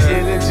got the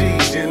energy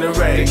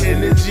generate,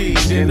 baby.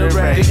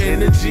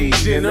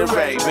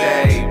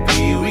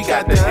 We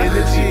got the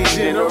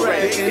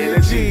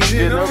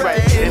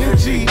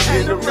energy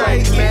generate,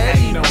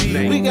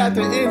 baby. We got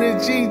the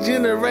energy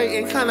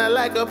generating, kinda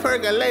like a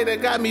percolator.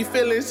 Got me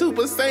feeling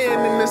Super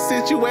Saiyan in the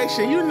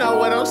situation. You know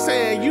what I'm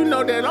saying? You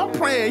know that I'm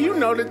praying. You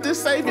know that the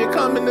Savior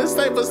coming to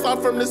save us all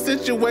from the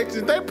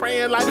situations. They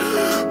praying like,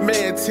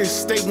 man,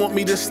 they want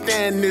me to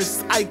stand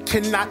this. I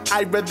cannot.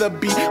 I'd rather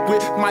be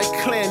with my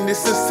clan.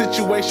 This is a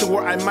situation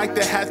where I might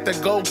have to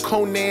go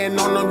Conan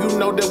on them. You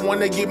know that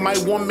wanna get my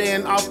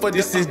woman off of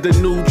this. Is the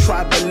new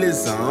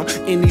tribalism.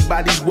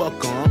 Anybody's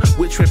welcome.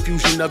 With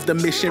transfusion of the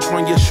mission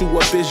from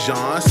Yeshua Vision.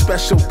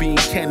 Special being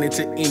canon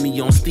to any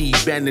on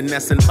Steve Bannon.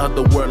 That's an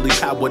otherworldly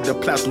power to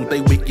plow through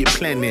they wicked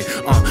planning.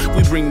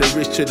 We bring the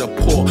rich to the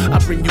poor. I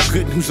bring you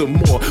good news or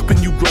more.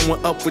 When you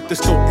growing up with the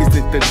store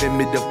isn't the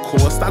limit, of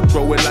course. I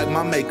grow it like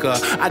my maker.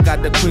 I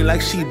got the queen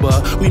like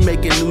Sheba. We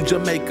making new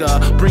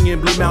Jamaica.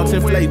 Bringing Blue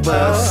Mountain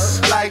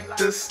flavors. Like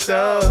the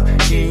stuff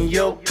in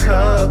your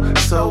cup.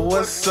 So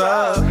what's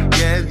up?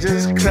 Yeah,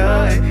 just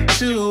cut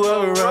you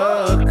a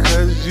rug.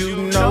 Cause you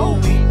know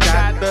we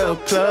got the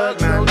plug.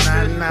 Nah.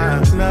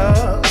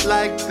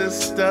 Like the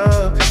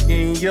stuff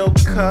in your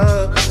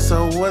cup.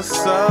 So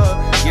what's up?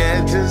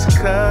 Yeah, just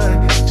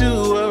cut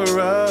you a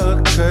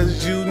rug.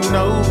 Cause you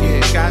know we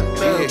got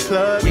the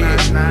plug. We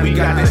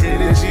got the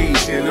energy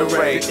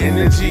generate,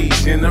 baby.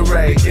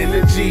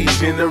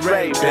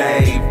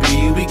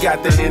 We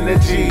got the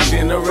energy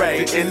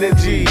generate,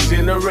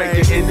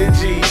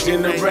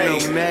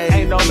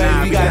 Ain't no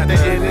man, we got the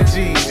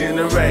energy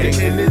generate,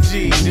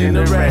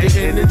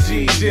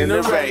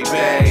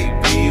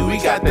 baby. We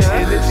got the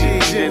energy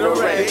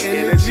generate,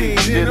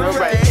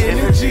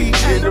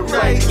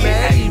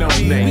 Ain't no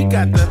man, we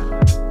got the.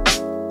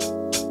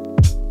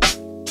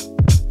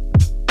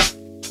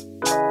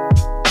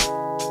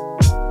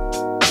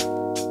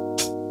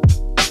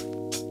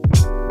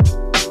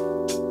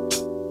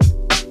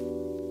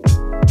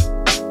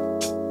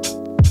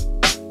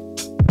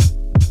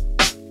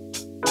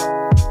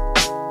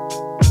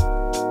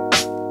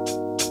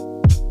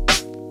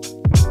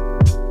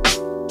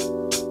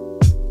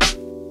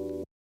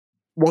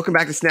 Welcome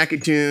back to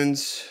Snacky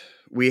Tunes.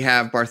 We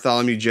have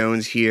Bartholomew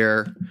Jones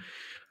here,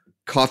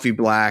 Coffee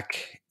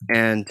Black,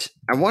 and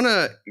I want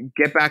to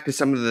get back to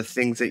some of the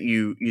things that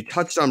you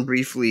touched on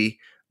briefly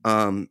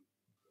in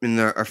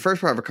our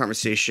first part of our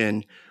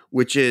conversation,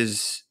 which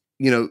is,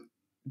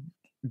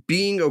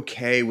 being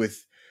okay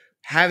with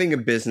having a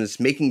business,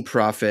 making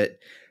profit,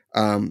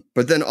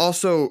 but then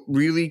also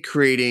really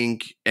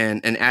creating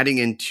and adding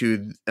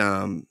into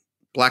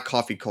Black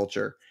coffee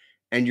culture.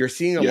 And you're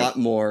seeing a lot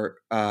more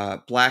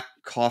Black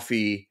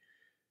coffee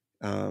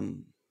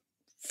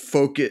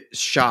focus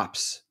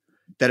shops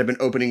that have been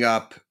opening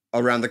up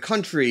around the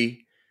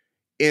country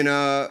in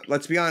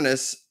let's be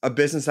honest, a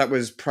business that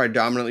was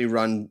predominantly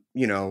run,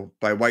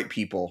 by white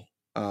people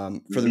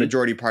for the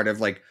majority part of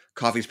like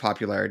coffee's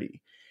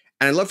popularity.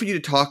 And I'd love for you to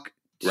talk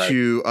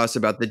to us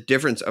about the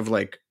difference of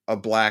like a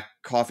Black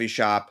coffee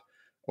shop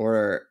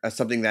or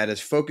something that is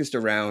focused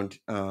around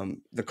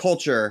the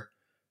culture.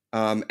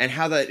 And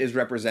how that is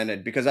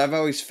represented, because I've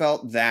always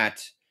felt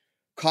that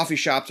coffee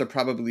shops are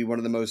probably one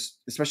of the most,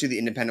 especially the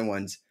independent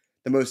ones,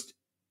 the most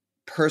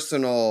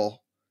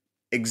personal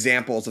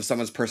examples of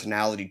someone's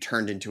personality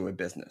turned into a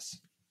business.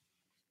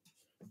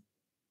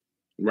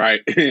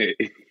 Right.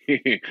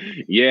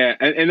 Yeah.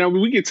 And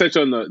we can touch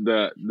on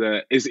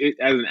as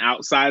an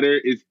outsider,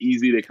 it's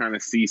easy to kind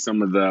of see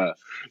some of the,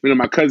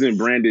 my cousin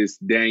Brandis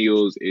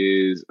Daniels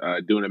is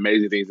doing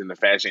amazing things in the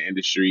fashion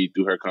industry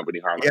through her company,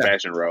 Harlem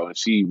Fashion Row. And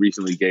she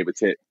recently gave a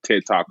TED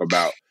talk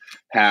about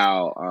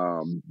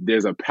how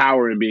there's a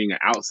power in being an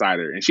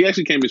outsider. And she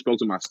actually came and spoke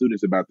to my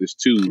students about this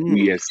too.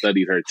 We had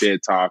studied her TED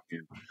talk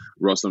and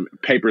wrote some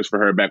papers for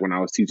her back when I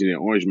was teaching at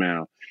Orange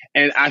Mound.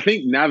 And I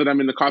think now that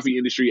I'm in the coffee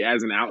industry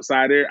as an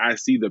outsider, I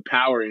see the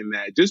power in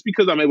that, just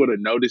because I'm able to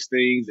notice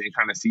things and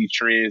kind of see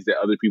trends that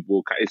other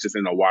people, it's just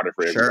in the water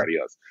for everybody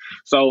else.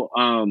 So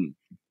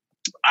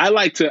I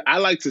like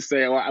to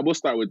say, well, I will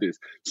start with this.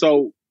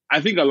 So I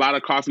think a lot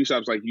of coffee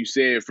shops, like you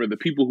said, for the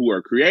people who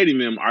are creating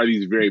them are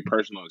these very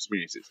personal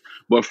experiences.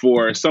 But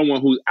for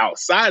someone who's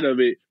outside of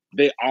it,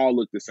 they all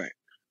look the same.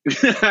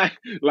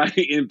 like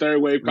in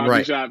third wave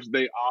coffee shops,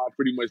 they all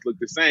pretty much look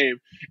the same.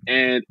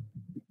 And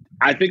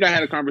I think I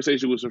had a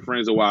conversation with some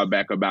friends a while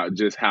back about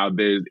just how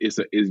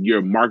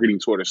you're marketing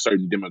toward a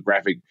certain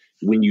demographic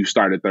when you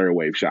start a third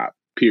wave shop,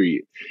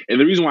 period. And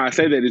the reason why I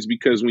say that is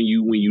because when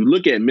you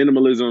look at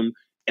minimalism,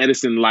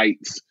 Edison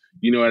lights,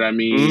 you know what I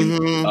mean?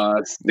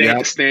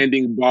 Mm-hmm.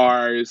 Standing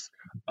bars,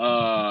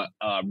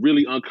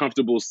 really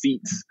uncomfortable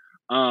seats.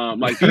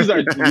 Like these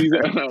are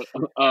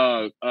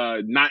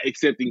not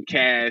accepting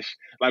cash.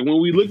 Like when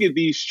we look at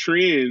these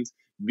trends,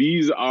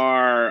 these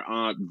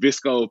are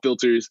visco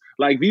filters.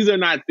 Like these are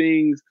not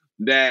things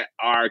that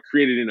are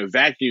created in a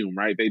vacuum,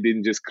 right? They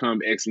didn't just come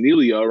ex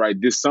nihilo, right?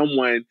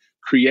 Someone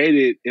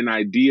created an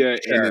idea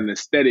and an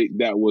aesthetic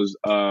that was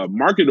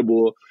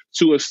marketable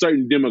to a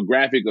certain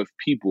demographic of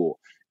people.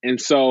 And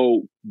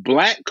so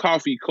Black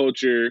coffee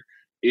culture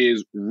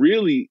is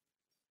really,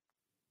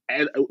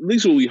 at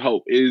least what we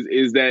hope,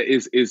 is that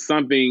is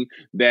something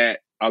that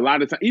a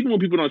lot of times, even when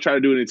people don't try to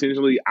do it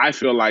intentionally, I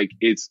feel like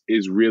it's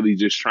really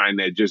just trying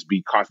to just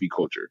be coffee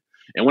culture.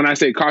 And when I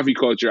say coffee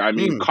culture, I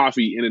mean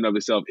coffee in and of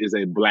itself is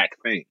a Black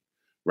thing,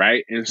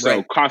 right? And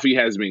so coffee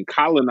has been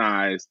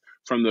colonized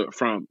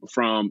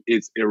from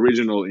its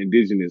original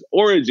indigenous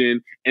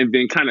origin and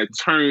then kind of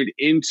turned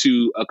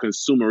into a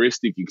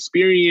consumeristic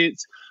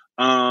experience.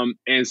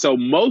 And so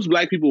most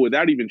Black people,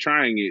 without even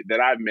trying it, that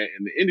I've met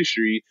in the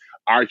industry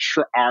are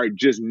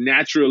just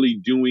naturally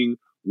doing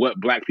what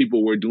Black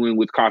people were doing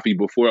with coffee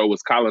before it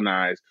was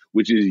colonized,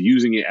 which is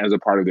using it as a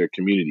part of their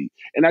community.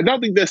 And I don't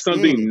think that's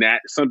something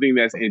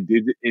that's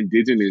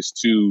indigenous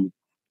to,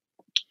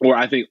 or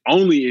I think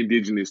only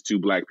indigenous to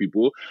Black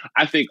people.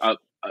 I think a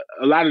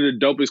lot of the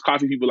dopest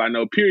coffee people I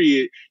know,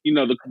 period, you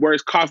know, the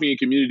words coffee and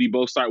community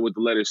both start with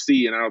the letter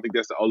C, and I don't think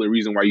that's the only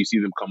reason why you see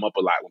them come up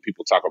a lot when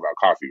people talk about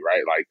coffee,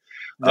 right?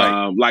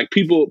 Like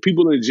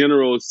people in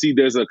general see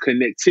there's a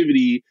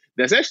connectivity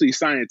that's actually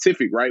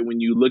scientific, right? When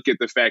you look at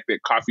the fact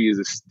that coffee is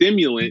a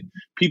stimulant,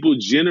 people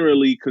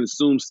generally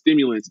consume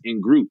stimulants in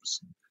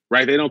groups,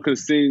 right? They don't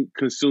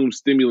consume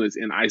stimulants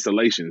in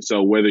isolation.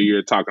 So whether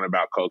you're talking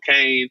about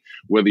cocaine,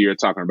 whether you're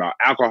talking about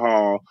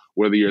alcohol,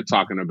 whether you're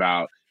talking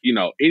about, you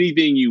know,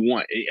 anything you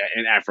want,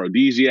 an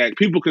aphrodisiac,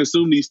 people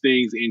consume these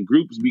things in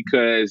groups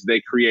because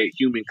they create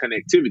human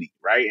connectivity,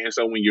 right? And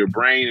so when your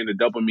brain and the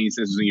dopamine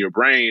sensors in your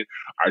brain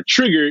are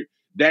triggered,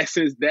 that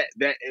sense that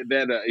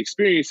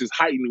experience is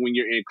heightened when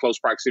you're in close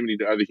proximity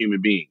to other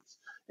human beings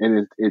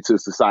and into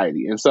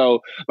society. And so,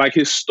 like,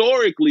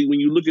 historically, when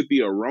you look at the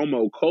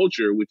Oromo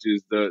culture, which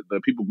is the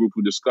people group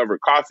who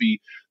discovered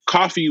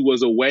coffee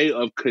was a way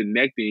of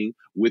connecting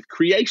with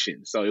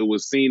creation. So it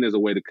was seen as a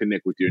way to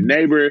connect with your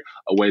neighbor,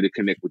 a way to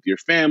connect with your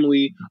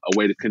family, a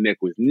way to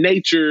connect with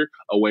nature,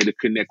 a way to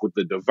connect with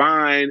the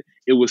divine.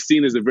 It was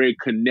seen as a very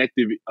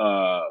connective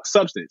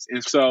substance.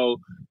 And so,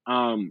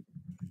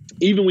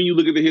 even when you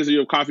look at the history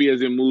of coffee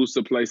as it moves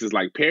to places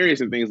like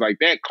Paris and things like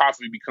that,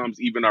 coffee becomes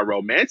even a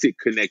romantic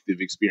connective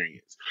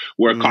experience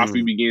where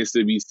coffee begins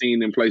to be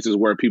seen in places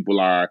where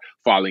people are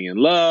falling in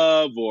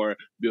love or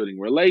building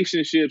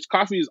relationships.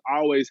 Coffee has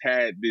always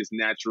had this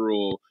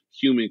natural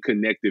human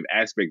connective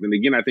aspect. And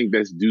again, I think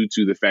that's due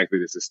to the fact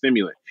that it's a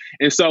stimulant.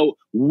 And so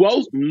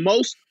most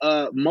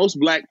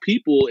Black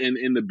people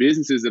in the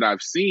businesses that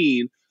I've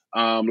seen,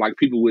 like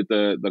people with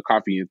the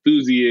coffee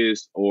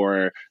enthusiast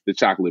or the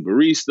chocolate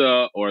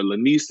barista or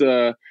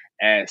Lanisa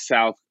at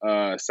South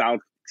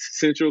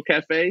Central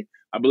Cafe.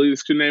 I believe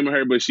it's the name of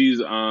her, but she's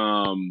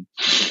I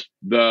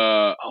can't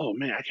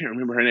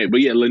remember her name. But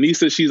yeah,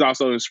 Lanisa, she's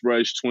also in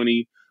Sprudge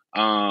 20.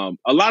 A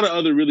lot of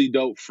other really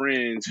dope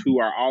friends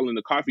who are all in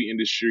the coffee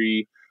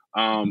industry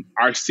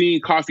are seeing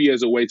coffee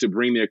as a way to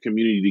bring their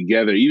community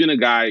together. Even a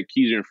guy,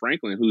 Keejan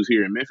Franklin, who's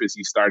here in Memphis,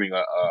 he's starting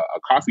a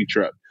coffee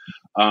truck.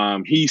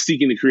 He's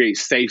seeking to create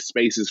safe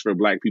spaces for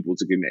Black people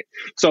to connect.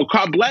 So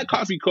Black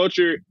coffee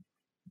culture,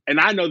 and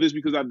I know this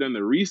because I've done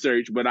the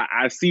research, but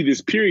I see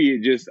this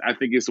period I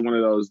think it's one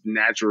of those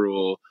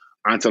natural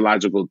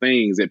ontological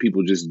things that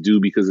people just do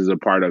because it's a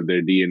part of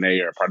their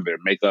DNA or a part of their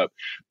makeup.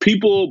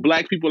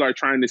 Black people are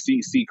trying to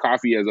see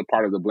coffee as a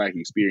part of the Black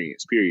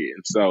experience, period.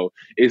 And so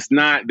there's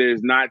not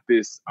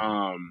this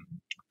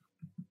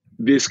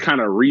this kind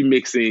of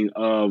remixing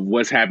of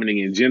what's happening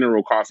in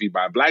general coffee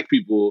by Black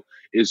people.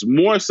 Is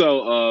more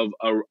so of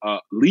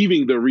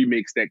leaving the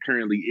remix that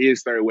currently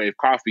is third wave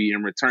coffee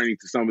and returning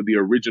to some of the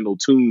original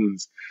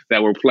tunes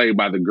that were played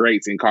by the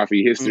greats in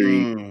coffee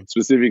history,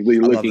 specifically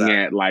looking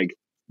at like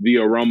the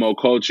Oromo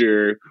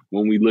culture,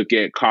 when we look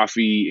at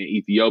coffee in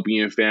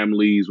Ethiopian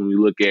families, when we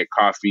look at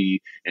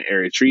coffee in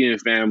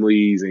Eritrean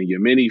families and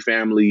Yemeni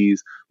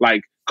families,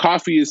 like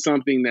coffee is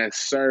something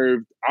that's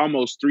served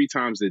almost 3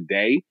 times a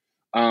day,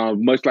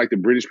 much like the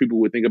British people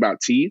would think about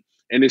tea.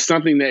 And it's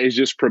something that is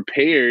just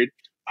prepared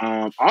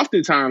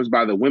oftentimes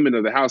by the women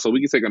of the house. So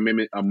we can take a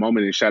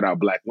moment and shout out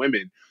Black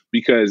women,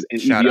 because in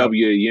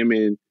Ethiopia,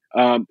 Yemen,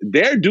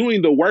 they're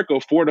doing the work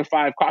of 4 to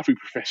 5 coffee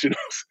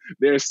professionals.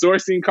 They're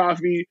sourcing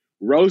coffee,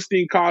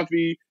 roasting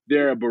coffee,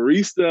 they're a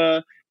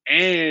barista,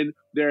 and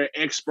they're an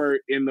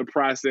expert in the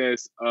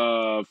process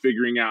of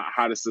figuring out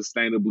how to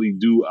sustainably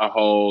do a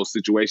whole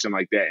situation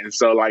like that. And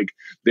so like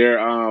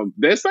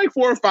there's like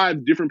 4 or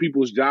 5 different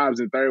people's jobs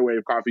in Third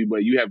Wave Coffee,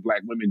 but you have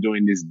Black women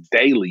doing this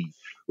daily,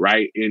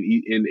 right?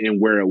 In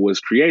where it was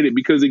created.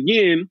 Because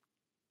again,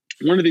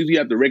 one of the things you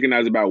have to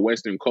recognize about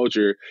Western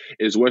culture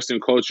is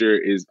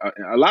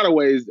a lot of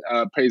ways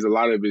pays a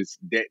lot of its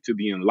debt to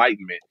the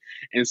Enlightenment.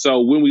 And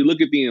so when we look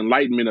at the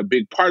Enlightenment, a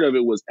big part of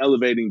it was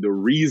elevating the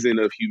reason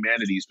of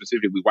humanity,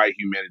 specifically white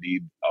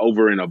humanity,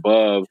 over and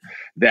above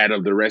that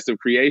of the rest of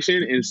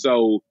creation. And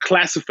so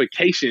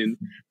classification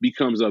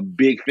becomes a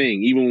big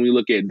thing. Even when we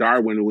look at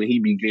Darwin, when he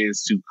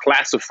begins to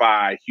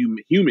classify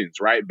humans,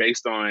 right,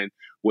 based on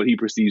what he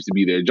perceives to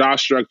be their jaw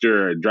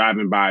structure, or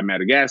driving by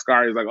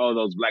Madagascar, he's like, oh,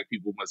 those Black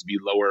people must be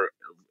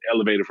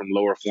elevated from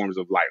lower forms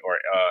of light, or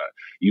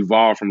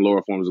evolved from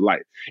lower forms of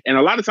life. And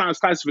a lot of times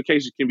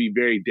classification can be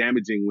very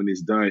damaging when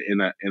it's done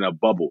in a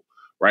bubble,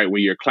 right?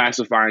 When you're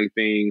classifying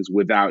things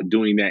without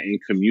doing that in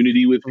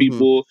community with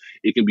people,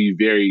 it can be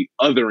very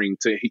othering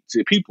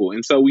to people.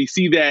 And so we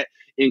see that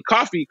in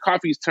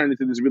coffee's turned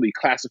into this really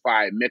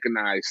classified,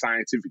 mechanized,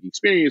 scientific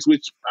experience,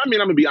 which, I mean,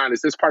 I'm going to be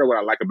honest, that's part of what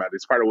I like about it.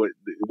 It's part of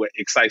what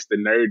excites the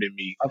nerd in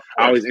me.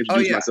 I always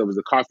introduce myself as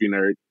a coffee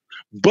nerd.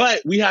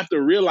 But we have to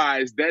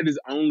realize that is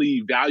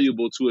only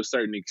valuable to a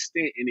certain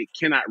extent, and it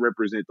cannot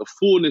represent the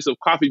fullness of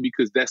coffee,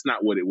 because that's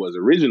not what it was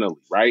originally,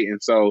 right?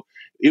 And so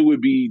it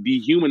would be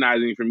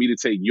dehumanizing for me to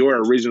take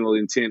your original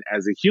intent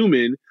as a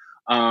human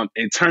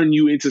and turn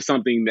you into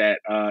something that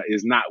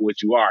is not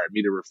what you are,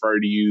 me to refer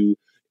to you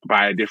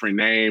by a different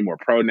name or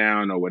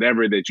pronoun or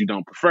whatever that you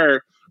don't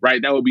prefer,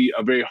 right? That would be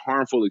a very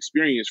harmful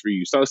experience for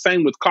you. So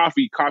same with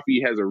coffee.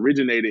 Coffee has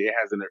originated. It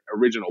has an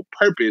original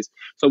purpose.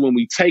 So when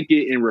we take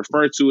it and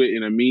refer to it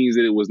in a means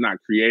that it was not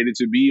created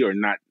to be, or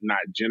not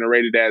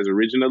generated as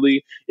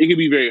originally, it can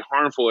be very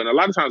harmful. And a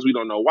lot of times we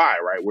don't know why,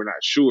 right? We're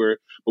not sure,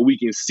 but we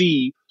can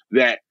see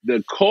that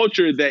the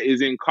culture that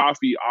is in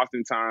coffee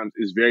oftentimes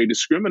is very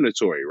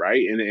discriminatory,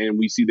 right? And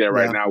we see that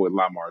right now with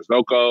La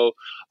Marzocco,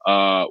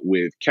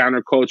 with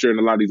Counterculture, and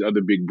a lot of these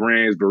other big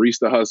brands,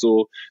 Barista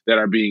Hustle, that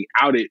are being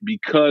outed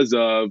because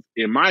of,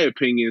 in my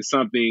opinion,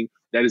 something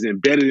that is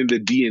embedded in the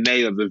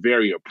DNA of the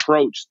very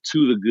approach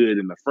to the good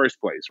in the first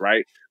place,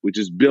 right? Which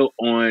is built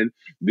on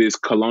this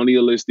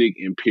colonialistic,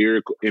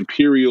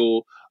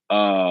 imperial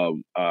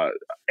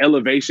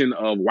elevation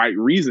of white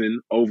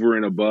reason over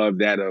and above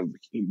that of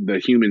the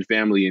human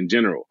family in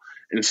general.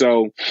 And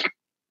so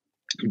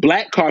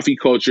Black coffee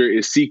culture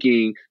is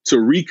seeking to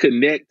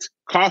reconnect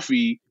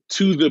coffee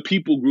to the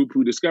people group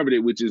who discovered it,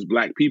 which is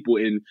Black people,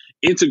 and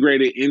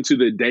integrate it into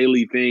the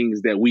daily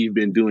things that we've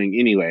been doing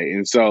anyway.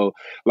 And so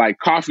like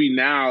coffee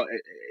now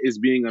is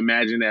being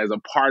imagined as a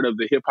part of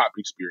the hip hop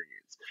experience,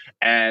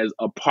 as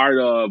a part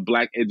of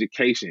Black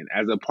education,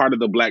 as a part of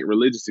the Black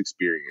religious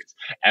experience,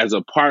 as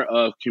a part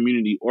of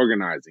community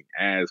organizing,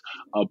 as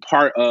a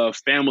part of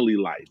family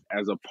life,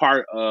 as a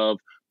part of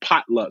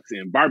potlucks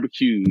and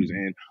barbecues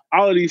and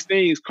all of these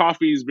things.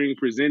 Coffee is being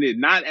presented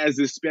not as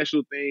this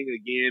special thing,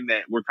 again,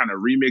 that we're kind of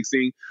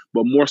remixing,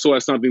 but more so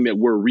as something that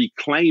we're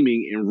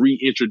reclaiming and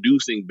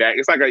reintroducing back.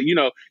 It's like,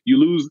 you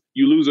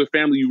lose a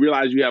family, you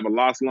realize you have a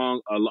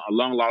long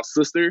lost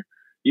sister,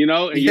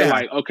 and you're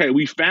like, okay,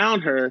 we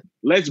found her.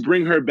 Let's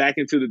bring her back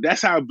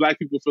that's how Black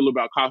people feel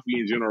about coffee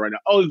in general right now.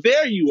 Oh,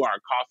 there you are,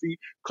 coffee.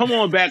 Come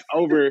on back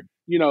over,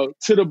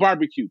 to the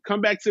barbecue.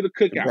 Come back to the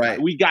cookout.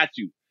 Right. We got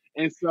you.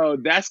 And so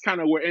that's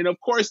kind of where, and of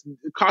course,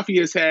 coffee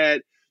has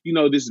had,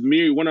 this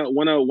myriad. One of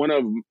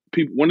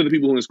the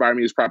people who inspired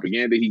me is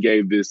Propaganda. He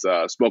gave this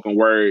spoken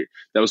word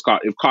that was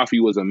called "If Coffee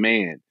Was a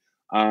Man,"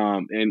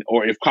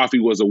 or if coffee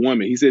was a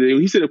woman. He said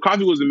if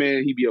coffee was a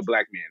man, he'd be a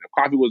Black man. If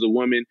coffee was a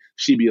woman,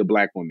 she'd be a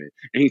Black woman.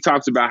 And he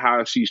talks about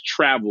how she's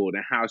traveled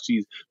and how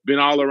she's been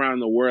all around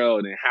the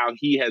world, and how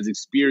he has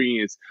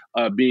experienced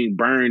being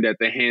burned at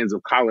the hands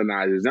of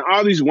colonizers, and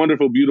all these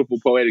wonderful, beautiful,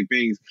 poetic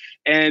things.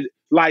 And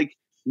like,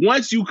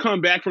 once you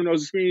come back from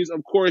those experiences,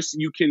 of course,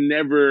 you can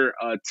never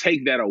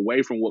take that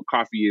away from what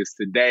coffee is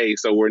today.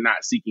 So we're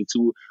not seeking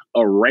to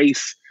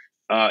erase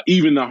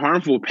even the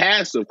harmful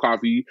past of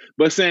coffee,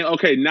 but saying,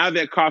 okay, now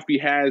that coffee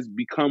has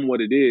become what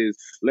it is,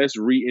 let's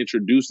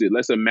reintroduce it.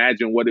 Let's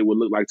imagine what it would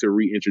look like to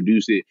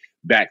reintroduce it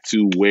back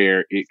to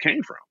where it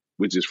came from,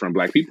 which is from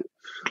Black people.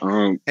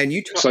 And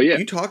you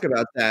talk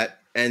about that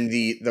and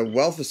the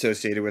wealth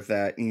associated with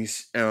that.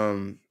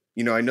 And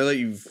I know that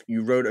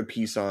you wrote a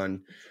piece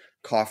on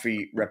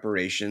coffee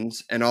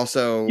reparations, and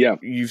also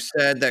you've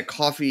said that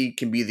coffee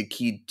can be the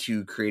key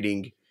to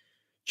creating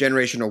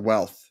generational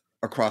wealth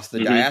across the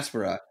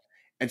diaspora.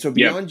 And so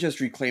beyond just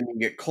reclaiming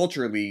it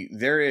culturally,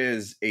 there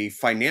is a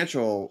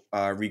financial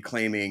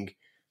reclaiming,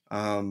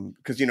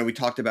 because we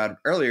talked about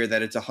earlier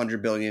that it's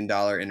 $100 billion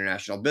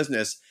international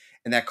business,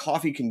 and that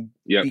coffee can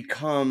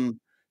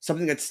become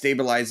something that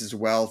stabilizes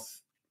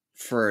wealth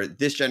for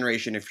this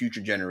generation and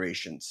future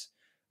generations.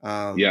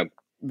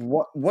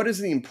 What is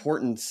the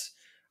importance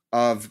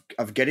of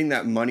getting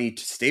that money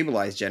to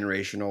stabilize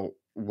generational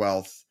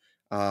wealth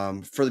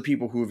for the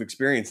people who have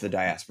experienced the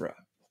diaspora?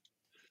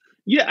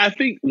 Yeah, I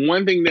think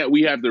one thing that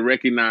we have to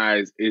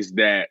recognize is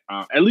that,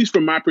 at least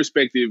from my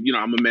perspective,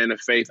 I'm a man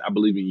of faith. I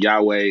believe in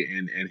Yahweh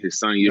and his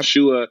son,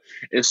 Yeshua.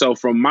 And so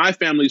from my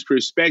family's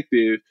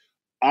perspective,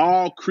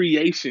 all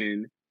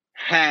creation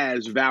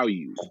has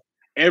value.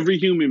 Every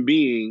human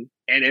being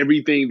and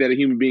everything that a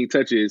human being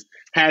touches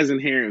has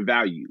inherent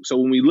value. So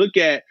when we look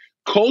at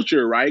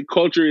culture, right?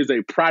 Culture is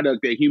a product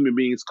that human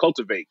beings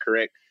cultivate,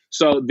 correct?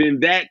 So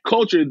then that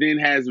culture then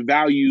has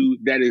value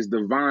that is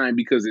divine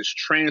because it's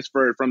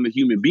transferred from the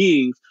human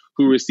beings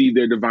who receive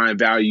their divine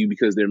value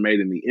because they're made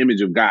in the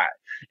image of God.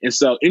 And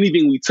so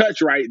anything we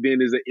touch, right, then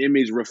is an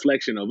image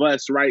reflection of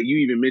us, right? You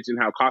even mentioned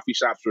how coffee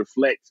shops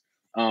reflect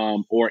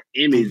or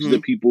image the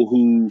people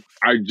who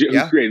are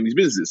who creating these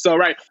businesses. So,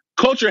 right,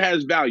 culture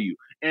has value.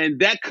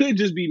 And that could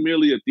just be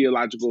merely a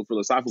theological,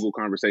 philosophical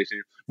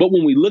conversation. But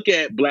when we look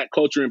at Black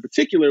culture in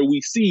particular, we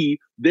see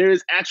there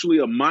is actually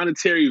a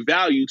monetary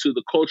value to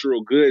the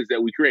cultural goods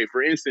that we create.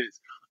 For instance,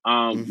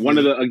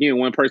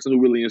 one person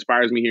who really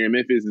inspires me here in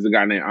Memphis is a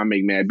guy named I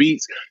Make Mad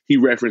Beats. He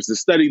referenced a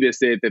study that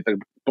said that the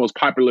most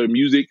popular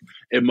music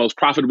and most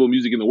profitable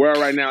music in the world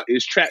right now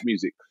is trap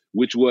music,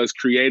 which was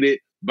created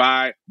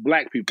by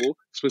Black people.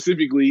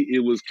 Specifically, it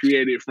was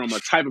created from a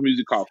type of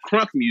music called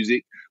crunk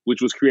music,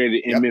 which was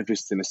created in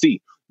Memphis,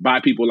 Tennessee, by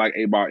people like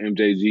 8Ball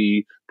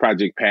MJG,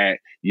 Project Pat,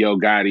 Yo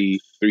Gotti,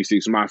 3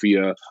 6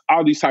 Mafia,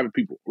 all these type of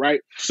people, right?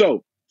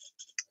 So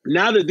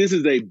now that this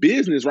is a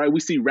business, right,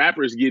 we see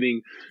rappers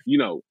getting,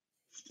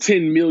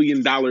 $10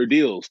 million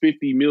deals,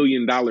 $50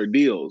 million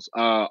deals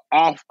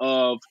off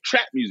of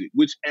trap music,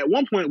 which at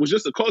one point was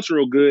just a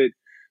cultural good.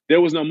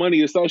 There was no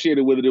money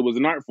associated with it. It was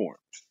an art form.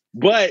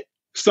 But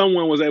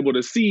someone was able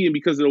to see, and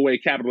because of the way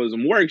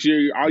capitalism works,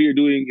 all you're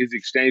doing is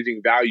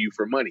exchanging value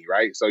for money,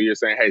 right? So you're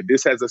saying, hey,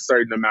 this has a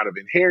certain amount of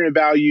inherent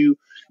value.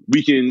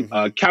 We can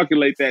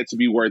calculate that to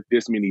be worth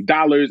this many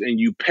dollars, and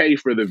you pay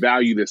for the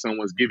value that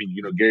someone's giving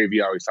you. Gary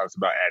Vee always talks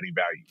about adding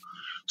value.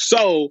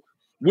 So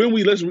when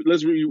let's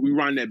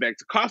run that back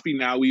to coffee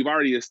now, we've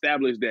already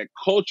established that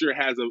culture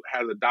has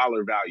a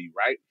dollar value,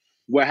 right?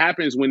 What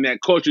happens when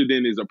that culture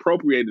then is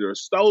appropriated or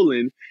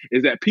stolen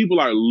is that people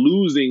are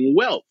losing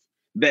wealth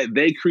that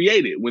they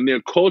created. When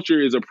their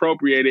culture is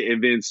appropriated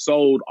and then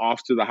sold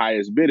off to the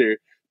highest bidder,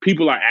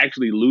 people are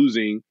actually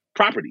losing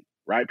property,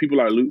 right?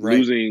 People are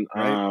losing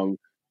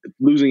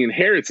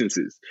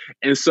inheritances.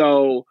 And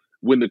so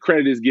when the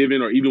credit is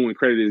given, or even when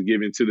credit is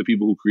given to the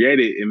people who create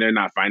it and they're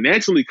not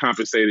financially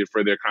compensated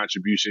for their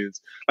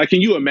contributions, like, can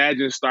you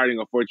imagine starting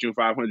a Fortune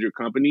 500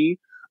 company?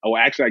 Oh,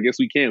 actually, I guess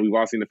we can. We've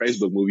all seen the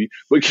Facebook movie.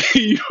 But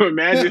can you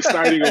imagine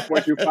starting a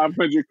Fortune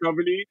 500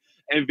 company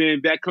and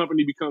then that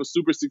company becomes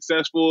super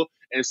successful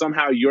and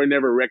somehow you're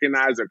never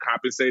recognized or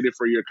compensated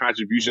for your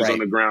contributions on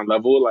the ground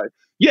level? Like,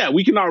 yeah,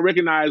 we can all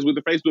recognize with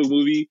the Facebook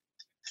movie,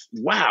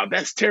 wow,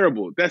 that's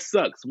terrible. That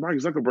sucks. Mark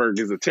Zuckerberg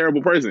is a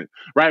terrible person,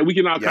 right? We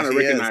can all kind of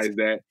recognize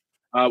that.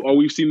 Or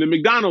we've seen the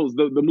McDonald's,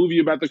 the movie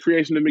about the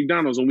creation of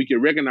McDonald's, and we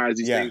can recognize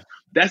these things.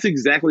 That's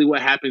exactly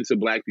what happened to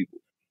Black people.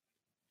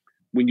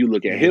 When you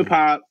look at hip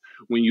hop,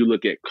 when you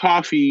look at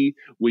coffee,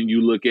 when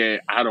you look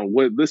at,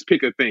 let's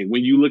pick a thing.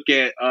 When you look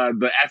at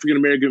the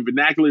African-American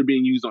vernacular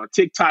being used on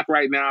TikTok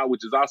right now,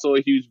 which is also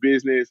a huge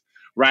business,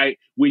 right?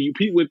 When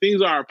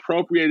things are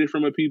appropriated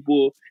from a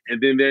people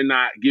and then they're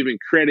not given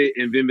credit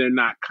and then they're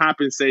not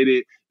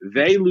compensated,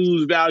 they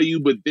lose value,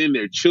 but then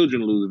their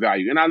children lose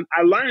value. And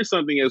I learned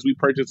something as we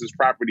purchased this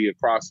property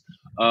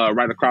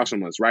right across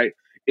from us, right?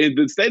 In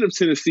the state of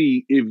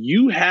Tennessee, if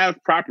you have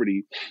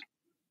property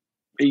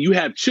and you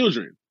have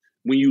children,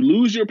 when you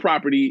lose your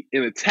property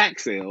in a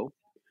tax sale,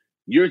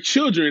 your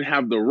children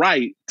have the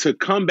right to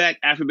come back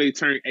after they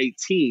turn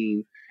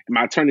 18. And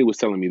my attorney was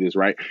telling me this,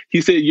 right?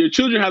 He said, your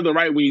children have the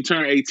right when you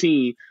turn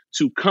 18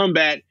 to come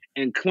back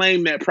and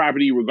claim that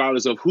property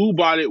regardless of who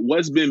bought it,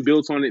 what's been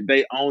built on it.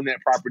 They own that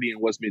property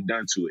and what's been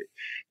done to it.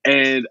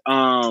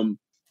 And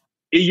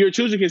your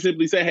children can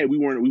simply say, hey, we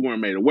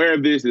weren't made aware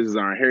of this. This is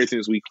our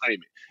inheritance. We claim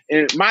it.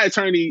 And my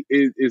attorney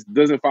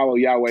doesn't follow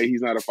Yahweh.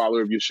 He's not a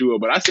follower of Yeshua.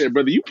 But I said,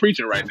 brother, you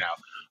preaching right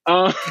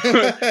now.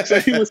 So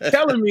he was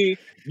telling me,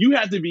 you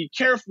have to be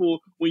careful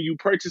when you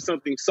purchase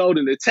something sold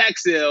in the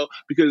tax sale,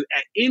 because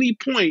at any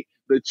point,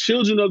 the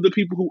children of the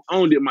people who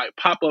owned it might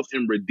pop up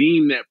and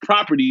redeem that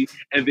property,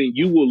 and then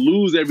you will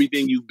lose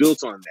everything you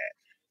built on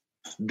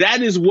that.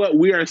 That is what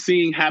we are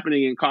seeing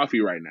happening in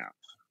coffee right now.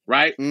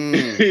 Right?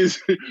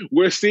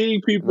 We're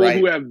seeing people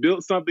who have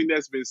built something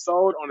that's been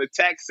sold on a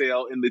tax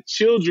sale, and the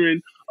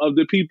children of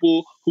the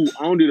people who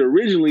owned it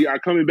originally are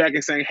coming back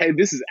and saying, hey,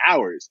 this is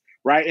ours.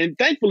 Right? And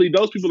thankfully,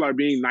 those people are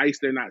being nice.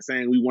 They're not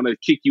saying we want to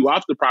kick you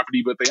off the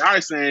property, but they are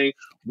saying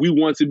we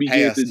want to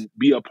begin to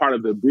be a part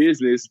of the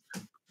business.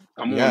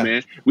 Come on,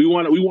 man. We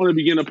want to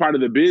begin a part of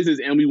the business,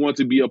 and we want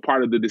to be a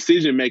part of the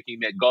decision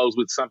making that goes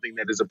with something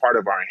that is a part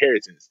of our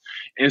inheritance.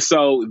 And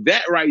so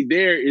that right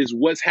there is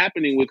what's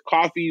happening with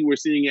coffee. We're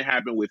seeing it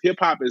happen with hip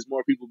hop as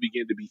more people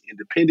begin to be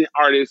independent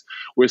artists.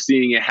 We're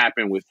seeing it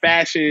happen with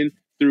fashion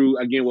through,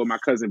 again, what my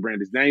cousin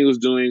Brandis Daniels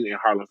is doing in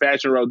Harlem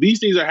Fashion Row. These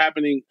things are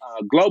happening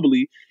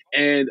globally.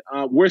 And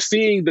we're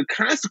seeing the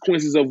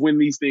consequences of when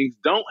these things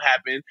don't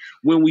happen,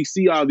 when we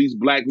see all these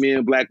black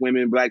men, black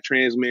women, black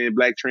trans men,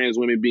 black trans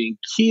women being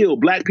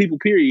killed, black people,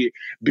 period,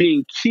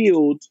 being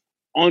killed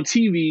on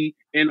TV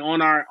and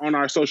on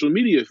our social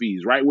media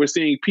feeds, right? We're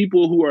seeing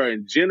people who are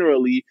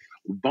generally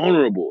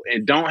vulnerable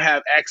and don't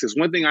have access.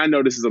 One thing I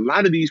notice is a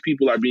lot of these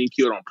people are being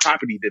killed on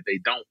property that they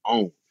don't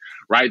own,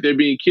 right? They're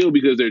being killed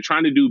because they're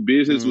trying to do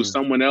business with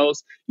someone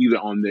else, either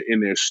in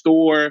their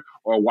store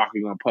or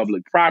walking on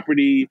public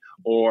property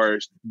or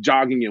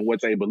jogging in what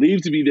they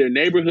believe to be their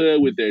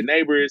neighborhood with their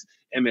neighbors,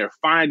 and they're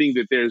finding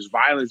that there's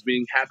violence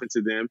being happened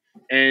to them.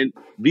 And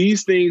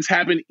these things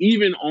happen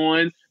even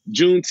on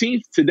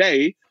Juneteenth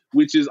today,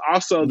 which is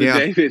also the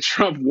day that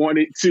Trump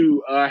wanted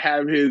to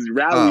have his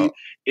rally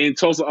in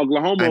Tulsa,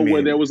 Oklahoma,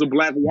 where there was a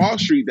Black Wall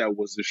Street that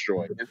was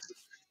destroyed.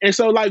 And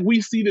so, like,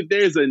 we see that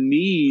there's a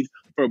need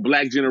for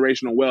Black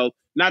generational wealth,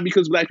 not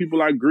because Black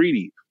people are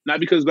greedy, not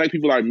because Black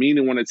people are mean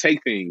and want to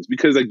take things.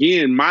 Because,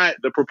 again,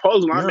 the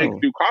proposal I'm making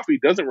through coffee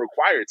doesn't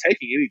require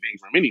taking anything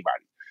from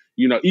anybody.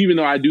 You know, even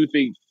though I do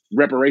think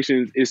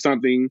reparations is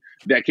something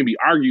that can be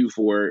argued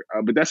for,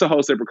 but that's a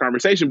whole separate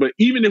conversation. But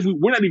even if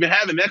we're not even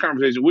having that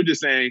conversation, we're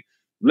just saying,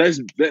 let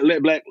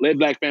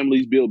black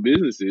families build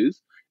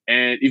businesses,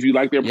 and if you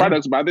like their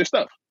products, buy their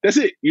stuff. That's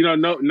it. You know,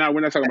 no,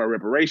 we're not talking about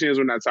reparations.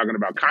 We're not talking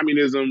about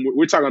communism.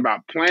 We're talking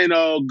about plain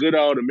old, good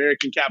old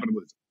American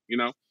capitalism. You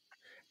know,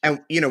 and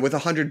with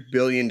 $100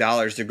 billion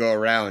to go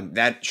around,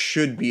 that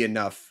should be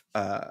enough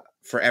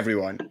for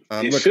everyone.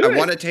 Look, I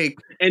want to take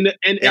and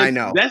I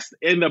know that's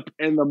and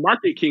the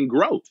market can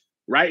grow,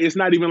 right? It's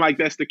not even like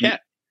that's the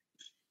cap.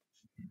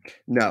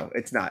 No,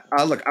 it's not.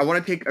 Look, I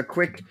want to take a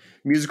quick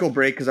musical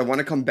break because I want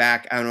to come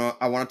back and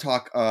I want to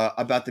talk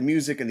about the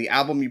music and the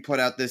album you put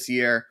out this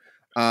year.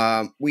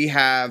 We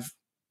have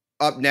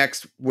up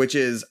next, which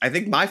is, I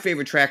think, my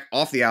favorite track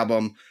off the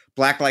album,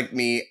 Black Like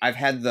Me. I've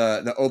had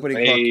the opening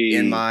hook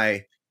in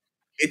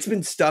it's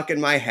been stuck in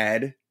my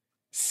head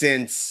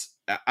since,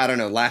 I don't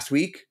know, last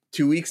week,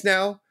 2 weeks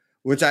now,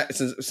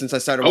 since I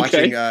started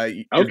watching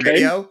your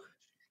video.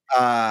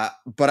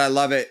 But I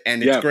love it,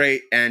 and it's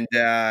great, and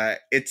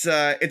it's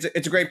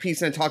a great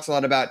piece, and it talks a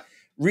lot about,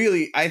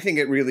 really, I think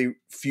it really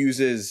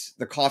fuses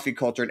the coffee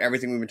culture and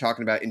everything we've been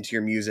talking about into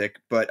your music.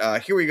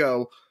 But here we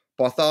go.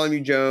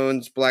 Bartholomew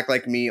Jones, Black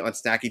Like Me on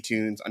Snacky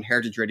Tunes on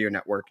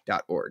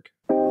heritageradionetwork.org.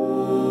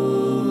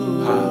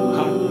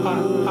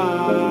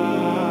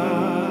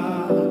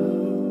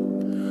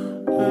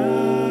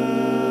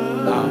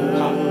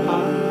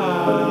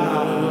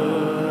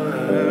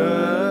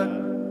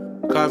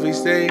 Coffee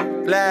stay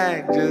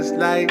black just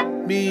like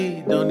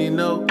me. Don't need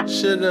no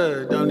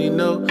sugar, don't need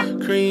no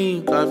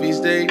cream. Coffee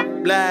stay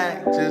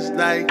black just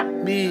like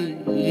me.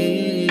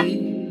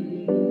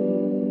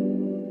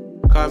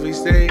 Coffee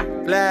stay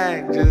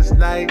black just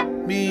like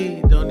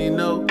me. Don't need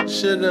no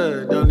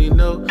sugar, don't need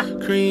no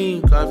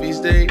cream. Coffee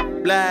stay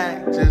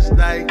black just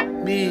like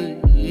me.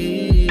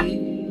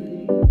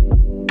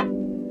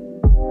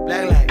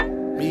 Black like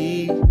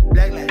me,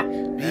 black like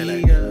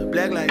me,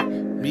 black like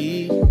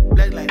me,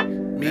 black like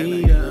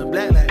me,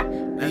 black like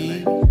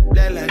me,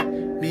 black like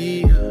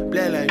me,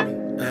 black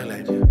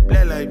like me,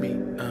 black like me.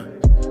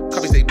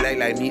 Coffee stay black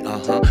like me,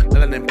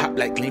 melanin pop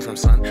like gleam from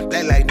sun.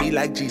 Black like me,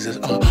 like Jesus,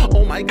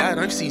 oh my God,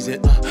 I'm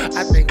seasoned.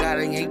 I thank God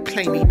I ain't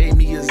plain, he made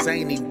me a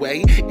zany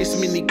way. It's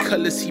many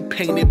colors he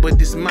painted, but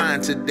it's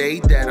mine today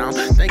that I'm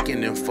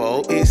thanking him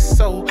for. It's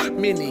so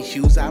many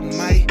hues, I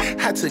might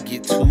have to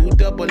get two.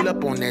 Double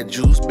up on that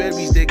juice.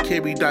 Berries that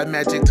carry dark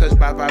magic touched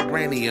by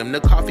vibranium.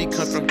 The coffee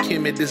comes from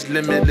Kim, it is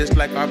limitless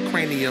like our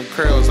cranium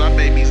curls. Our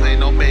babies ain't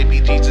no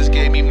baby, Jesus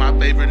gave me my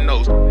favorite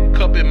notes.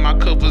 Cup in my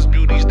covers,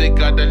 beauties, they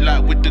got a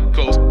lot with the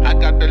ghost. I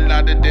got a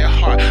lot of their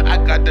heart, I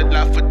got a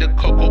lot for the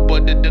cocoa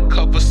butter to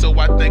cover, so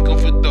I thank them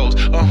for those.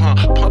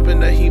 Pumping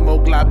the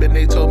hemoglobin,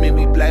 they told me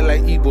we black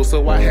like evil,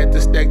 so I had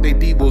to stack they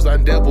devils.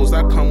 I'm devils,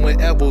 I come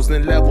with evils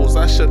and levels.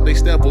 I shut they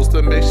stevels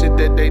to make sure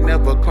that they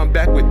never come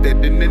back with that.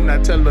 And then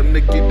I tell them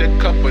to get the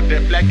cup of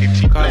that black and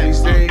cheap. Coffee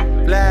stay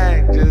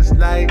black just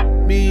like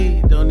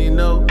me. Don't need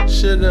no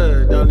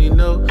sugar, don't need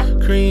no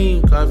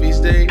cream. Coffee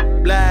stay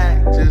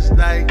black just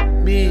like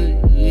me.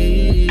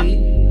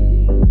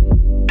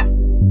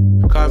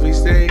 Coffee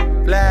stay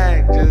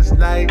black just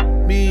like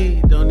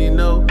me. Don't need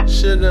no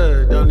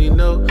sugar, don't need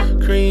no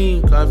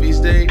cream. Coffee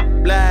stay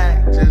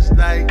black just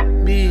like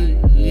me.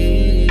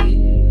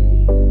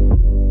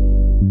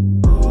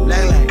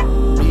 Black like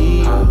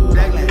me,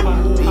 black like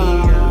me,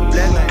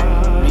 black like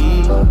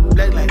me,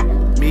 black like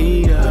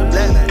me,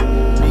 black like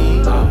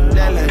me,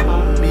 black like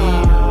me,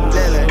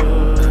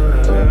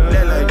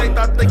 black like. They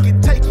thought they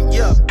could take it,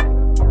 yeah.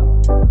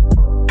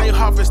 They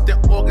harvesting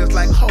organs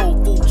like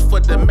Whole Foods for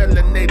the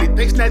melanated.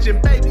 They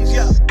snatching babies,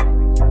 yeah.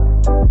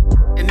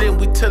 And then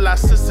we tell our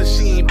sister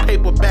she ain't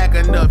paper bag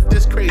enough.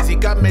 This crazy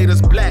God made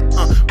us black,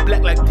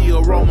 black like the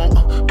aroma,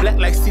 black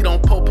like seed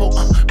on popo,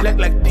 black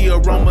like the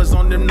aromas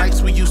on them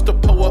nights we used to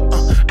pour up.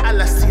 I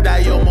la see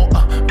diomo,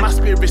 my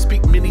spirit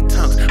speak many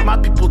tongues. My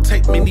people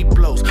take many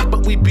blows,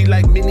 but we be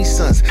like many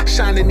suns,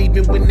 shining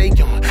even when they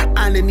yawn,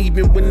 ironing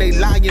even when they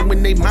lying,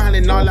 when they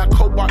mining all our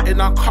cobalt in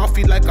our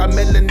coffee like our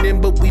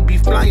melanin, but we be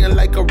flying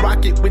like a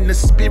rocket. When the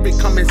spirit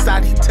come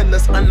inside, he tell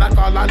us unlock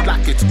all our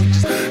lockets. We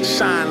just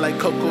shine like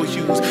cocoa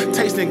hues,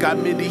 tasting got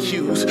many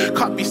hues.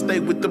 Coffee stay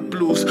with the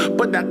blues,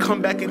 but I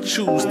come back and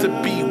choose to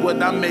be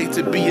what I'm made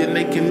to be, and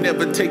they can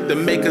never take the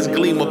maker's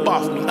gleam up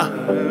off me.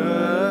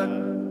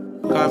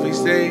 Coffee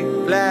stay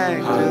black,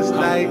 just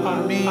like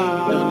me.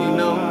 Don't need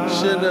no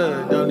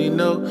sugar, don't need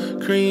no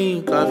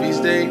cream. Coffee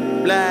stay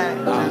black,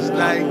 just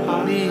like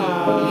me.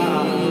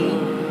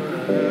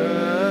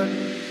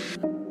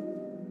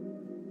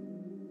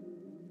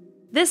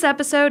 This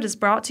episode is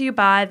brought to you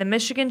by the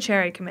Michigan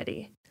Cherry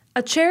Committee.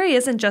 A cherry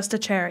isn't just a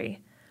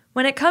cherry.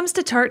 When it comes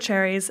to tart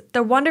cherries,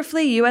 the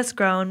wonderfully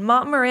U.S.-grown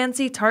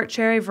Montmorency tart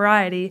cherry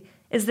variety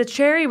is the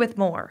cherry with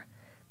more.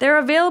 They're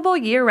available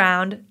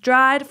year-round,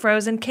 dried,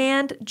 frozen,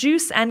 canned,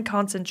 juice, and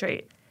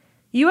concentrate.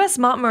 U.S.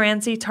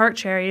 Montmorency tart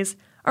cherries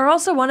are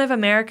also one of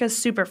America's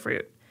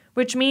superfruit,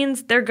 which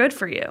means they're good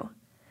for you.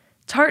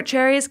 Tart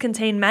cherries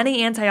contain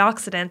many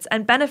antioxidants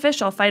and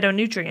beneficial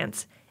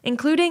phytonutrients,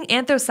 including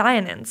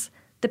anthocyanins,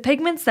 the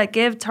pigments that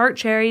give tart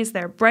cherries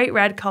their bright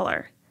red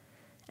color.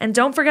 And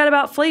don't forget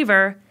about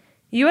flavor.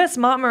 U.S.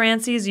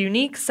 Montmorency's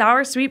unique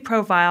sour-sweet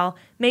profile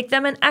make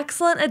them an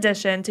excellent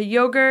addition to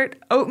yogurt,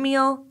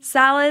 oatmeal,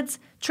 salads,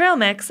 trail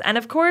mix, and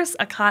of course,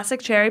 a classic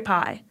cherry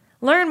pie.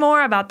 Learn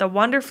more about the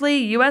wonderfully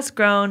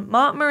U.S.-grown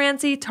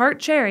Montmorency tart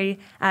cherry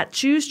at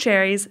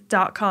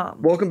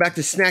choosecherries.com. Welcome back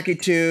to Snacky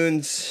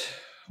Tunes.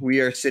 We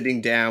are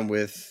sitting down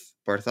with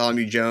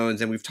Bartholomew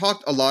Jones, and we've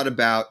talked a lot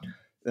about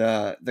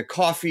the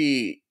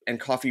coffee and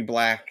coffee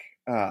black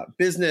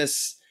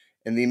business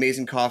and the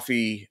amazing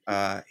coffee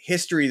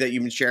history that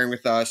you've been sharing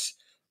with us.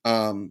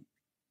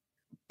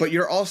 But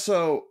you're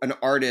also an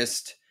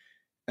artist,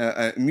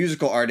 a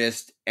musical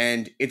artist,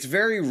 and it's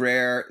very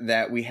rare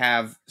that we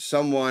have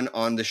someone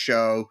on the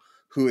show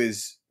who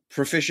is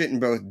proficient in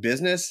both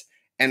business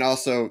and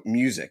also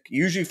music.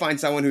 You usually find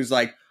someone who's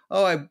like,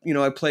 oh, I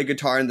play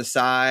guitar on the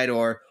side,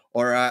 or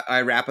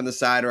I rap on the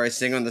side, or I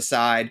sing on the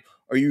side.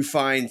 Or you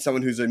find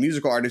someone who's a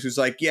musical artist who's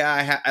like,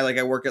 yeah,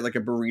 I work at like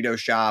a burrito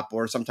shop,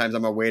 or sometimes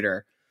I'm a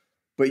waiter.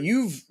 But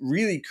you've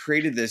really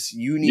created this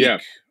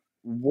unique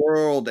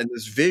world and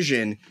this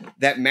vision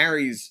that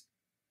marries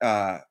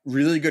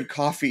really good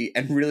coffee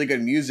and really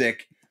good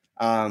music.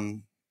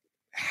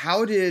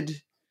 How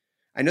did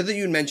I know that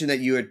you mentioned that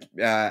you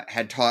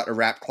had taught a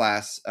rap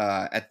class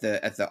at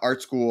the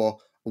art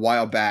school a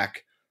while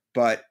back,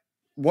 but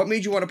what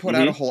made you want to put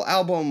out a whole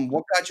album?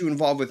 What got you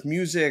involved with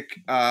music?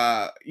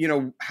 How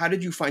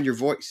did you find your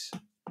voice?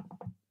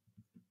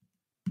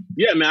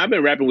 Yeah, man, I've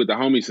been rapping with the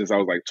homies since I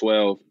was like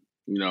 12.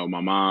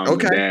 My mom and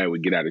dad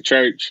would get out of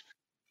church.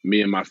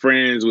 Me and my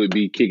friends would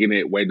be kicking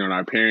it, waiting on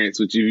our parents,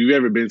 which if you've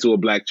ever been to a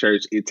black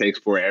church, it takes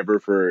forever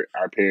for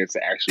our parents to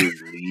actually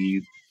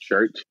leave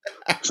church.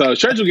 So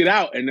church will get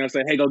out and they'll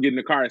say, hey, go get in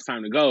the car. It's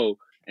time to go.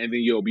 And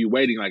then you'll be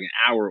waiting like an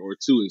hour or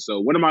two. And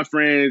so one of my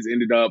friends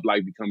ended up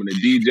like becoming a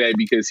DJ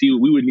because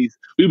we'd be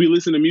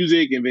listening to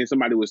music, and then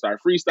somebody would start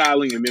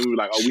freestyling, and then we were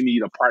like, oh, we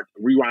need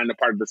rewind a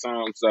part of the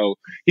song. So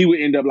he would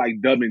end up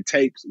like dubbing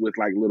tapes with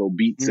like little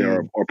beats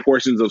or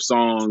portions of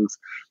songs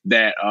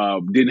that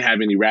didn't have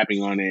any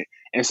rapping on it.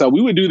 And so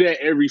we would do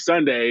that every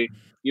Sunday.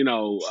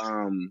 All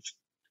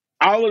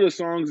of the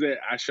songs that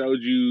I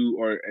showed you,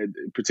 or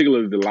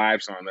particularly the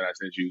live song that I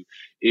sent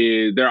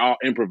you, they're all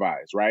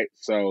improvised, right?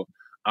 So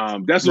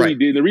that's what we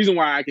did. The reason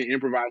why I can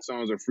improvise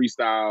songs or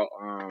freestyle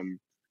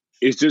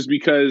is just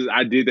because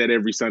I did that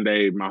every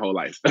Sunday my whole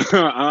life.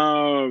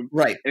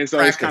 Right. And so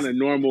practice. It's kind of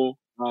normal.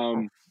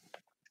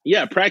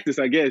 Practice,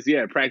 I guess.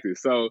 Yeah,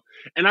 practice. So,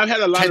 and I've had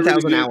a lot of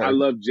really good, I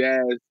love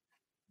jazz.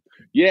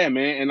 Yeah,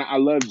 man. And I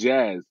love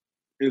jazz.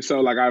 And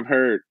so like I've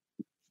heard,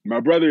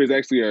 my brother is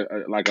actually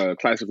a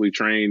classically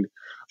trained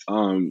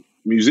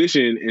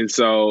musician, and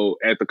so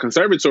at the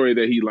conservatory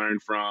that he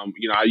learned from,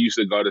 I used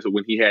to go to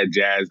when he had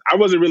jazz. I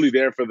wasn't really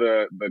there for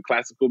the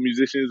classical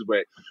musicians,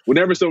 but when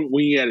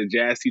he had a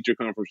jazz teacher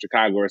come from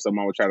Chicago or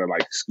something, I would try to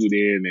like scoot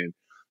in.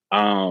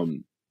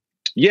 And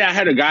I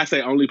had a guy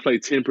say only play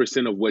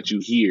 10% of what you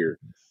hear.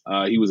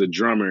 He was a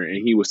drummer,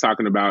 and he was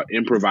talking about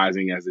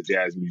improvising as a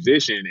jazz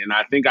musician, and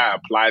I think I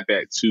applied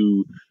that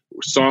to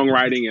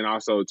songwriting and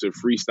also to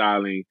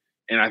freestyling.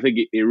 And I think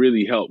it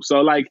really helped.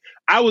 So like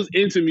I was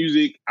into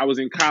music. I was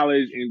in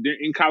college, and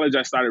in college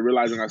I started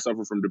realizing I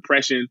suffered from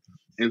depression.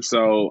 And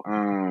so,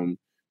 I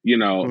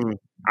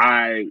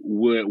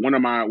would, one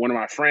of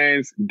my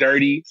friends,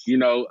 Dirty,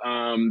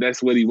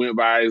 that's what he went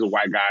by. He's a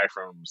white guy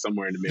from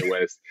somewhere in the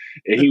Midwest.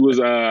 And he was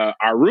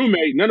our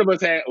roommate. None of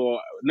us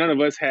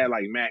had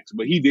like Macs,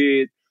 but he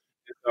did.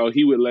 So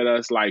he would let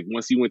us, like,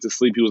 once he went to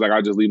sleep, he was like,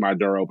 I'll just leave my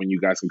door open. You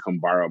guys can come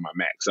borrow my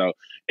Mac. So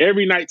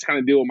every night to kind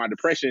of deal with my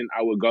depression,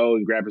 I would go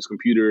and grab his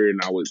computer, and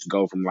I would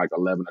go from like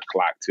 11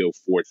 o'clock till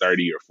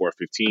 4:30 or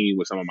 4:15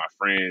 with some of my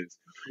friends.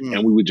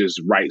 and we would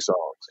just write songs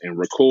and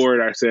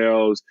record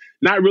ourselves,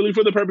 not really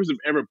for the purpose of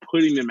ever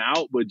putting them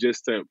out, but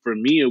just for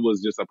me, it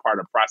was just a part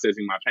of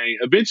processing my pain.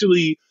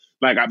 Eventually,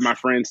 like my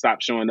friends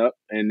stopped showing up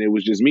and it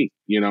was just me,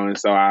 and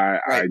so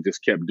I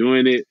just kept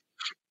doing it.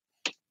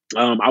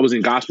 I was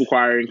in gospel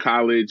choir in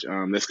college.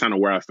 That's kind of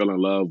where I fell in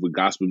love with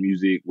gospel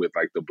music, with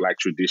like the Black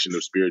tradition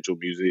of spiritual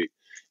music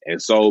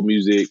and soul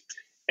music.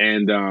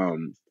 And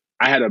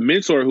I had a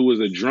mentor who was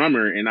a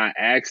drummer, and I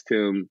asked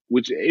him,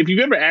 which if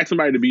you've ever asked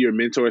somebody to be your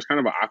mentor, it's kind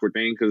of an awkward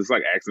thing because it's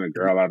like asking a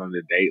girl out on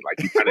a date.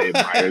 Like you kind of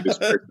admire this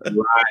person a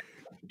lot.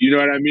 You know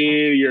what I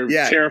mean? You're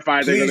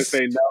terrified they're going to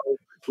say no.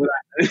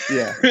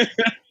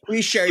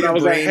 Please share your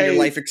brain, your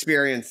life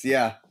experience.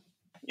 Yeah,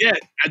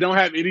 I don't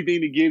have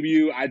anything to give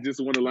you. I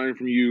just want to learn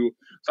from you.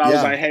 So I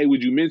was like, hey,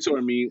 would you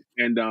mentor me?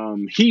 And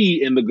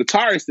he and the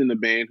guitarist in the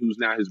band, who's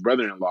now his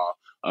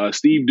brother-in-law,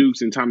 Steve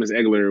Dukes and Thomas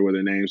Egler were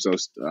their names. So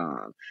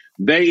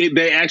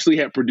they actually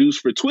had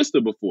produced for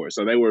Twista before.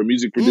 So they were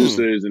music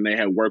producers and they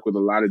had worked with a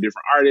lot of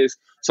different artists.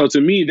 So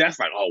to me, that's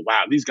like, oh,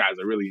 wow, these guys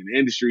are really in the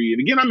industry.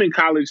 And again, I'm in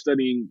college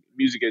studying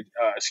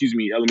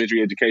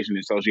elementary education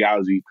and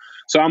sociology.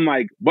 So I'm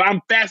like, but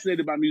I'm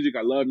fascinated by music.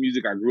 I love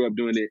music. I grew up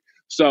doing it.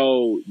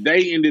 So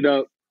they ended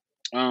up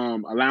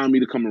allowing me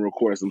to come and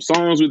record some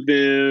songs with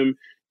them.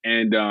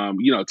 And,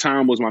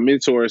 Tom was my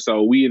mentor.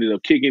 So we ended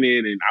up kicking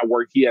it. And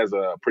he has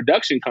a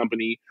production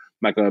company,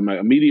 like a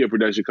media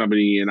production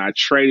company. And I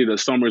traded a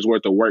summer's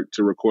worth of work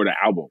to record an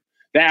album.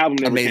 That album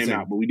never came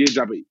out, but we did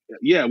drop it.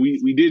 Yeah,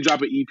 we did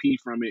drop an EP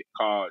from it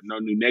called No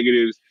New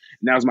Negatives.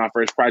 And that was my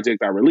first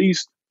project I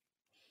released.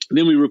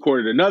 Then we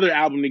recorded another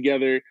album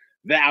together.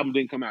 That album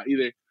didn't come out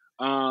either.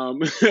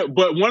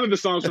 But one of the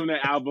songs from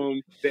that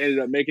album that ended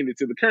up making it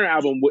to the current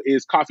album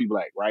is Coffee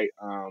Black, right?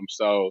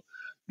 So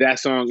that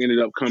song ended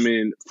up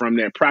coming from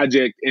that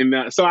project.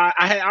 And so I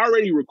had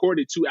already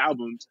recorded 2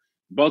 albums,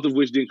 both of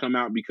which didn't come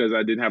out because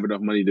I didn't have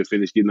enough money to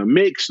finish getting them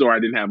mixed, or I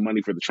didn't have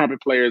money for the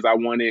trumpet players I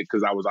wanted,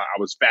 because I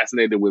was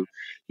fascinated with,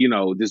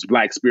 this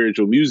Black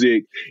spiritual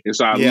music. And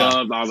so I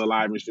loved all the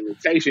live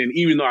instrumentation,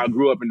 even though I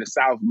grew up in the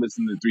South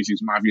listening to 3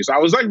 6 Mafia. So I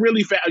was like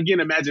really,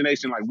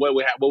 imagination, like what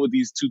would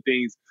these 2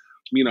 things,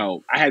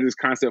 I had this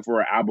concept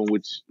for an album,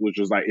 which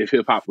was like, if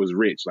hip hop was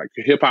rich, like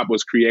hip hop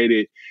was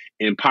created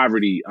in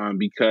poverty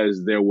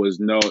because they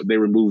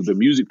removed the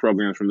music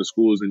programs from the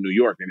schools in New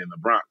York and in the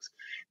Bronx.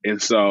 And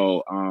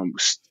so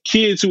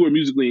kids who were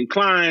musically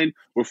inclined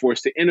were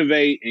forced to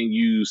innovate and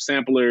use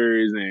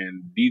samplers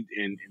and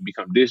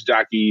become disc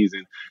jockeys.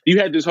 And you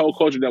had this whole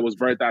culture that was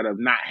birthed out of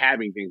not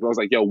having things. But I was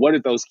like, yo, what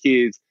if those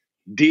kids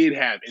did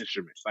have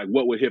instruments? Like,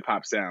 what would hip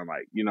hop sound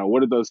like?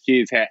 What if those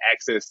kids had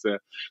access to?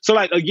 So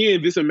like,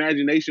 again, this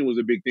imagination was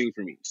a big thing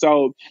for me.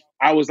 So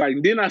I was like,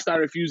 then I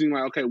started fusing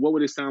like, okay, what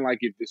would it sound like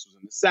if this was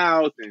in the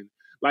South? And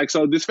like,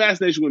 so this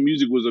fascination with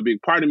music was a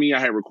big part of me. I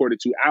had recorded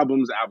 2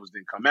 albums. The albums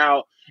didn't come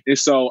out. And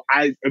so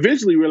I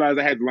eventually realized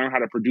I had to learn how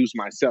to produce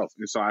myself.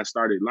 And so I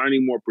started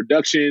learning more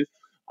production.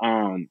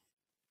 And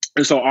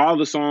so all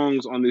the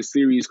songs on this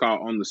series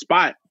called On the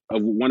Spot,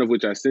 of one of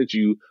which I sent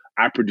you,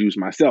 I produced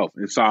myself.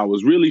 And so I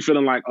was really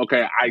feeling like,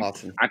 okay,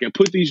 I can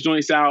put these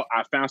joints out.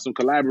 I found some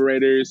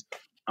collaborators.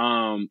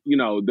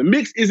 The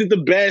mix isn't the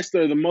best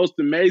or the most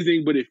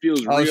amazing, but it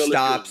feels real. It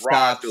feels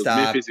raw. It feels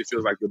Memphis. It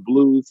feels like the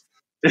blues.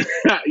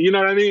 You know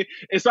what I mean?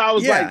 And so I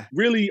was like,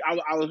 really,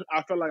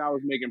 I felt like I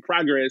was making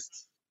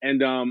progress.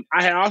 And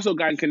I had also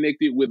gotten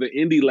connected with an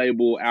indie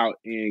label out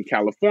in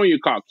California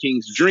called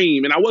King's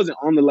Dream. And I wasn't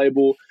on the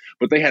label,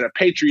 but they had a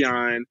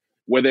Patreon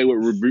where they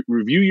would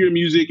review your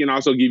music and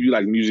also give you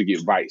like music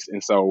advice.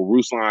 And so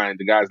Ruslan,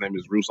 the guy's name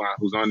is Ruslan,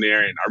 who's on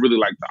there. And I really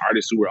like the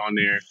artists who were on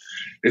there.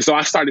 And so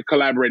I started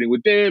collaborating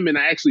with them. And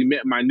I actually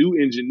met my new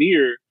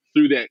engineer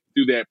through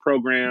that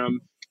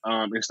program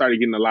and started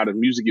getting a lot of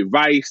music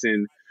advice.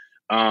 And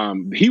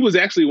he was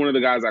actually one of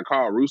the guys I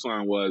called.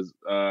 Ruslan was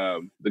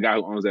the guy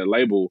who owns that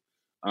label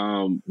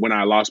when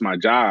I lost my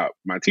job,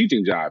 my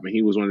teaching job. And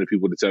he was one of the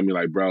people to tell me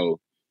like,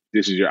 bro,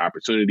 this is your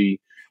opportunity.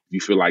 If you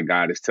feel like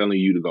God is telling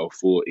you to go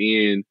full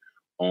in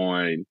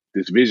on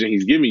this vision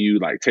he's giving you,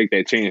 like take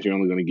that chance. You're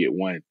only going to get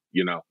one,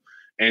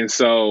 And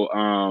so,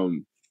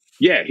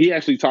 he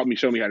actually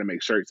showed me how to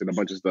make shirts and a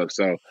bunch of stuff.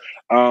 So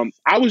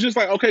I was just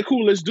like, okay,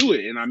 cool, let's do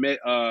it. And I met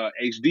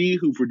HD,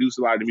 who produced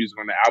a lot of the music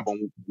on the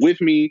album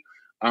with me.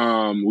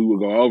 We would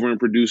go over and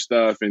produce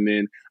stuff. And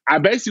then I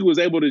basically was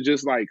able to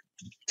just like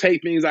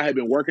take things I had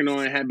been working on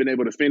and hadn't been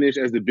able to finish.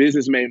 As the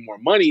business made more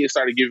money, it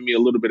started giving me a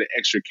little bit of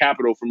extra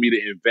capital for me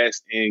to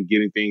invest in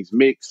getting things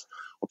mixed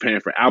or paying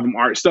for album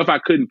art, stuff I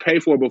couldn't pay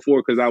for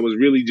before because I was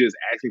really just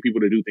asking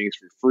people to do things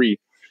for free.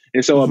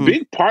 And so a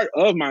big part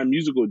of my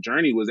musical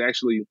journey was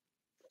actually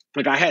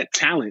like I had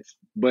talent,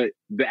 but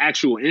the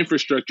actual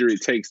infrastructure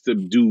it takes to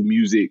do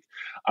music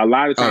a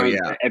lot of times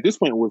at this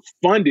point was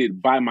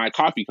funded by my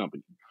coffee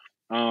company.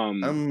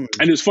 And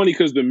it's funny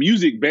because the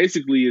music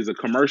basically is a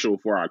commercial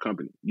for our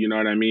company. You know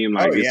what I mean?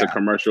 Like it's a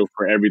commercial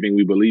for everything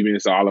we believe in.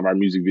 So all of our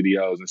music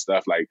videos and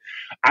stuff, like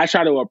I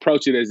try to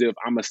approach it as if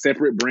I'm a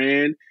separate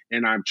brand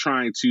and I'm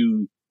trying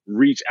to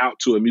reach out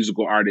to a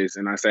musical artist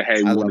and I say,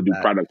 hey, we want to do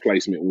product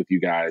placement with you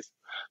guys.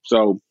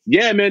 So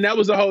yeah, man, that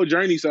was the whole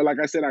journey. So like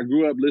I said, I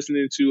grew up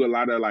listening to a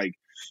lot of like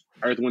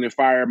Earth, Wind and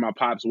Fire. My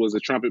pops was a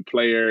trumpet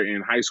player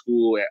in high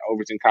school at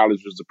Overton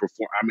College,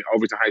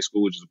 Overton High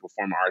School, which is a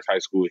performing arts high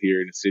school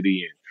here in the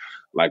city. And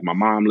like my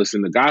mom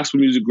listened to gospel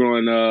music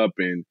growing up,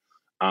 and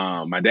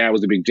my dad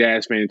was a big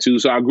jazz fan too.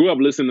 So I grew up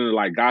listening to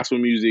like gospel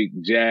music,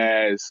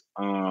 jazz,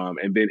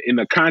 and then in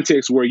the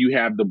context where you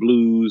have the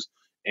blues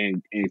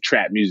and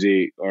trap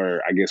music,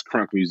 or I guess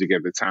crunk music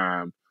at the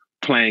time,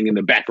 playing in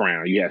the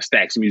background. You have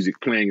Stax music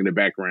playing in the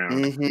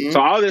background. Mm-hmm.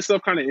 So all this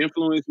stuff kind of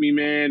influenced me,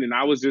 man. And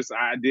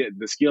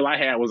the skill I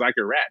had was I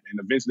could rap. And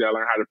eventually I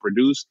learned how to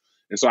produce.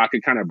 And so I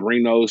could kind of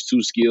bring those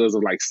two skills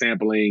of like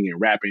sampling and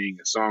rapping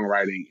and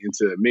songwriting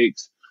into the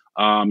mix,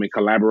 and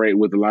collaborate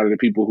with a lot of the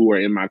people who are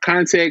in my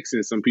context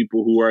and some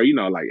people who are,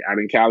 like out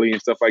in Cali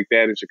and stuff like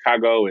that in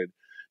Chicago, and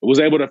was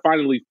able to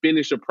finally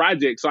finish a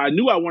project. So I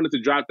knew I wanted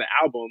to drop the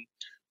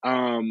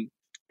album.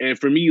 And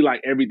for me,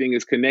 like everything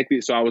is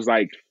connected. So I was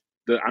like,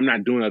 I'm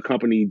not doing a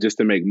company just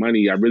to make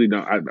money.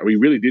 We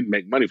really didn't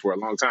make money for a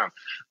long time.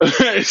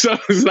 So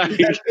it's like,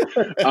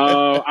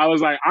 I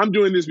was like, I'm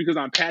doing this because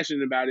I'm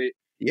passionate about it.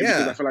 Yeah.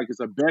 Because I feel like it's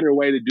a better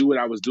way to do what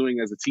I was doing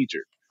as a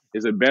teacher.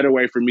 It's a better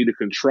way for me to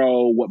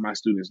control what my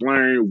students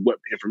learn, what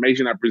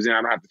information I present.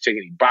 I don't have to check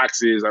any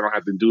boxes. I don't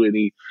have to do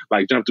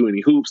jump through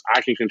any hoops.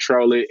 I can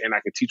control it, and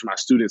I can teach my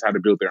students how to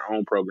build their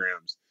own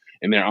programs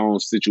and their own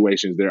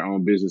situations, their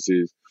own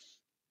businesses.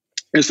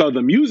 And so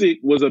the music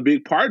was a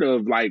big part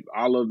of like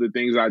all of the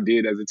things I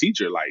did as a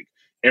teacher. Like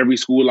every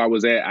school I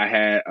was at,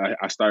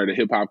 I started a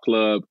hip hop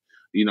club.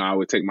 I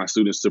would take my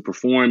students to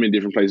perform in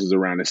different places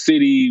around the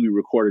city. We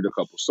recorded a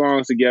couple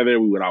songs together.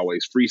 We would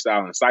always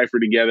freestyle and cypher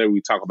together. We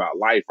talk about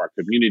life, our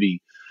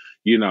community,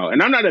 and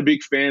I'm not a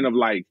big fan of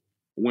like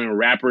when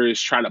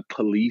rappers try to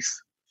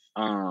police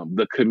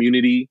the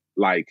community,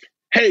 like,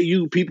 hey,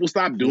 you people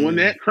stop doing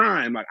that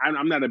crime. Like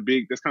I'm not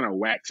that's kind of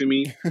whack to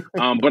me.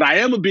 But I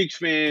am a big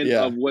fan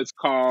of what's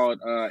called,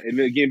 and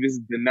again, this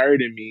is the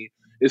nerd in me.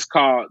 It's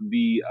called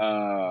the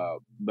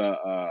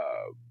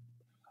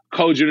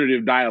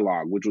co-generative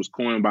dialogue, which was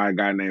coined by a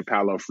guy named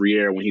Paulo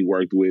Freire when he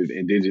worked with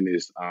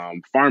indigenous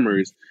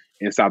farmers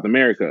in South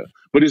America.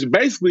 But it's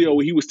basically,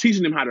 he was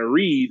teaching them how to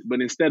read,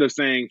 but instead of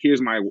saying, here's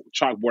my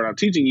chalkboard I'm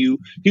teaching you,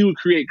 he would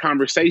create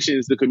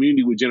conversations. The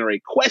community would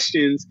generate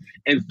questions,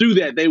 and through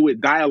that, they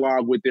would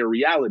dialogue with their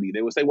reality.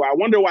 They would say, well, I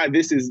wonder why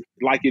this is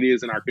like it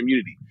is in our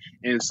community.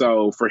 And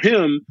so for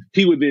him,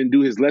 he would then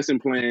do his lesson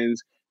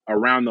plans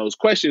around those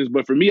questions.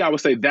 But for me, I would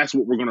say that's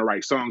what we're going to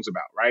write songs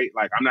about, right?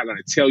 Like, I'm not going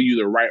to tell you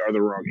the right or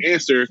the wrong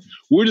answer.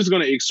 We're just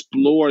going to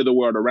explore the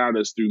world around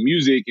us through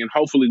music, and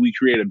hopefully we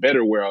create a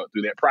better world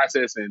through that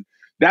process. And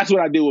that's what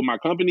I did with my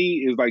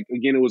company. Is like,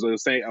 again, it was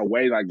a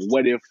way like,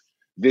 what if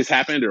this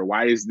happened, or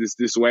why is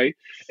this way?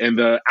 And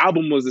the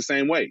album was the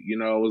same way. It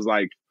was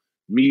like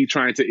me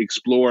trying to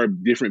explore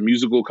different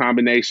musical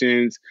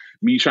combinations,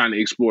 me trying to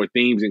explore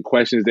themes and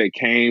questions that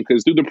came.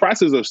 Because through the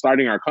process of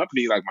starting our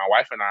company, like my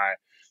wife and I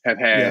have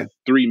had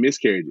 3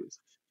 miscarriages.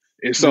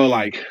 And so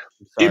like,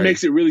 it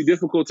makes it really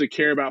difficult to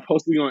care about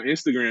posting on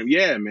Instagram.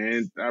 Yeah,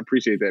 man. I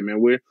appreciate that, man.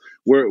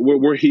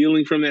 We're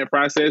healing from that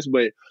process,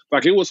 but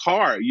like, it was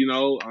hard,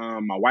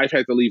 my wife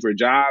had to leave her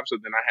job. So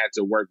then I had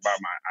to work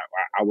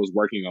I was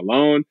working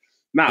alone,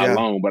 not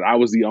alone, but I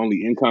was the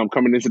only income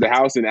coming into the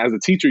house. And as a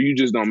teacher, you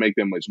just don't make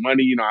that much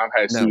money. I've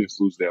had students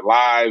lose their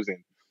lives, and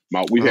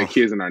we've had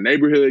kids in our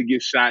neighborhood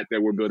get shot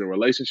that we're building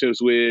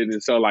relationships with.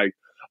 And so like,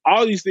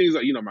 all these things,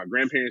 my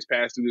grandparents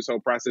passed through this whole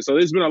process. So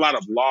there's been a lot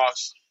of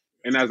loss.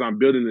 And as I'm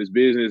building this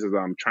business, as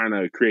I'm trying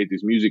to create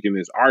this music and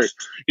this art,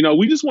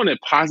 we just want to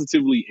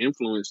positively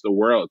influence the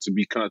world to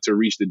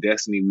reach the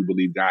destiny we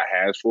believe God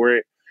has for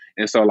it.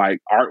 And so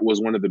like, art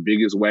was one of the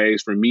biggest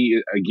ways for me.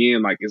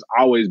 Again, like, it's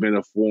always been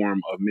a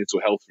form of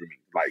mental health for me.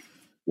 Like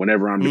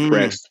whenever I'm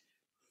depressed,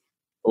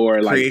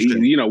 or like,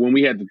 when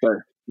we had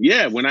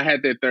when I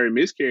had that third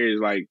miscarriage,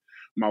 like,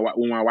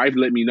 when my wife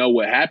let me know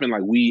what happened,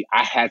 like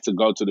I had to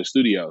go to the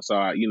studio. So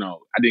I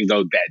didn't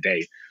go that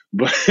day,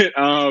 but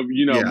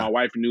my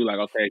wife knew like,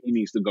 okay, he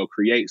needs to go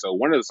create. So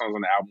one of the songs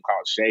on the album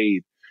called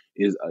Shade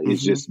is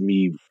just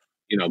me,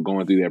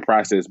 going through that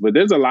process. But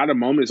there's a lot of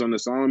moments on the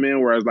song,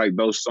 man, where it's like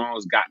those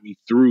songs got me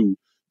through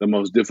the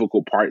most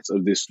difficult parts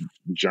of this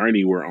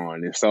journey we're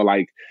on. And so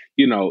like,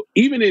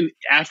 even in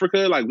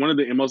Africa, like one of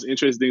the most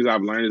interesting things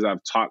I've learned is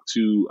I've talked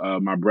to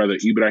my brother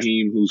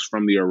Ibrahim, who's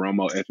from the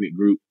Oromo ethnic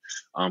group.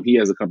 He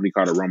has a company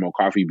called Oromo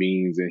Coffee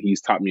Beans, and he's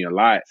taught me a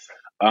lot,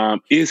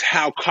 is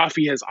how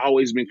coffee has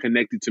always been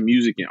connected to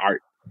music and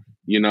art,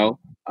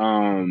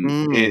 and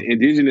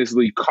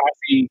indigenously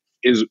coffee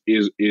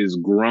is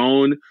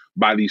grown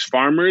by these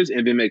farmers,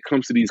 and then it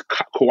comes to these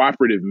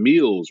cooperative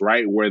mills,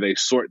 right, where they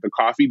sort the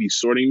coffee, these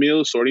sorting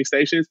mills, sorting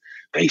stations.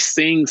 They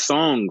sing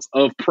songs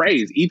of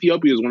praise.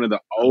 Ethiopia is one of the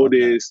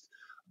oldest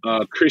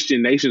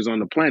Christian nations on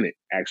the planet,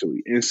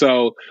 actually. And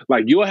so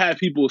like, you'll have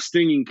people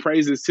singing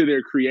praises to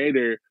their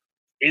creator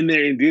in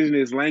their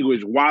indigenous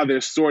language while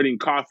they're sorting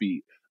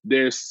coffee.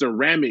 There's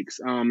ceramics,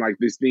 like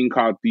this thing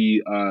called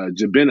the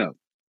jabina,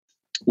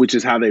 which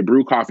is how they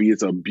brew coffee.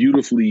 It's a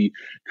beautifully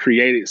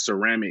created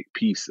ceramic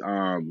piece.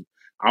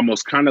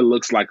 Almost kind of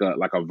looks like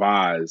a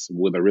vase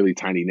with a really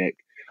tiny neck.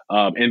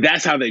 And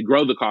that's how they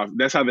grow the coffee.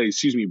 That's how they,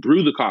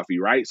 brew the coffee,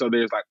 right? So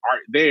there's like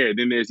art there.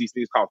 Then there's these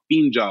things called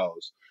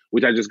finjals,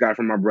 which I just got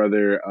from my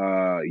brother,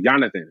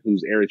 Jonathan,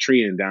 who's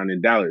Eritrean down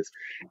in Dallas.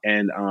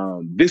 And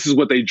this is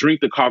what they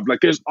drink the coffee.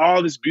 Like there's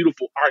all this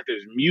beautiful art.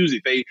 There's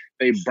music. They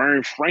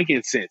burn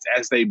frankincense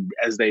as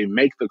they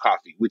make the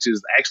coffee, which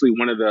is actually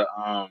one of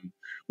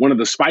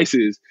the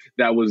spices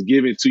that was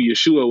given to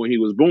Yeshua when he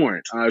was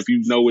born. If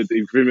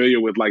you're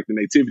familiar with like the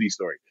nativity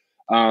story.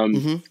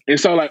 And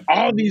so like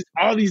all these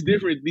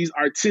different, these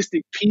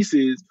artistic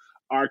pieces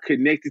are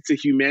connected to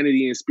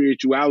humanity and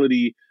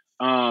spirituality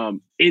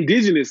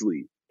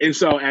indigenously. And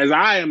so as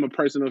I am a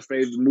person of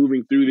faith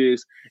moving through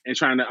this and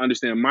trying to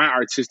understand my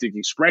artistic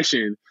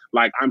expression,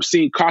 like I'm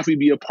seeing coffee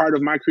be a part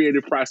of my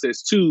creative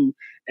process too.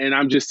 And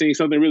I'm just seeing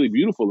something really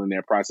beautiful in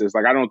that process.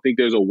 Like I don't think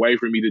there's a way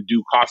for me to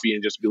do coffee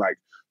and just be like,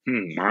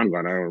 I'm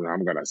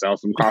gonna sell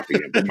some coffee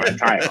and put my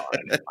tie on.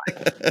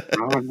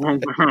 I'm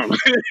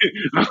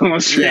gonna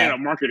create a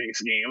marketing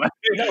scheme.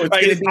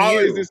 It's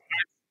always this.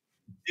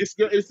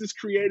 It's this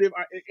creative,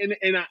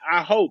 and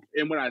I hope,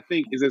 and what I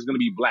think is it's going to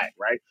be Black,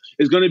 right?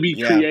 It's going to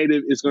be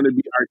creative. It's going to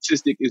be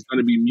artistic. It's going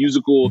to be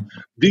musical.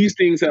 These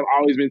things have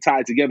always been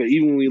tied together.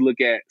 Even when we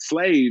look at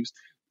slaves,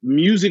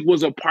 music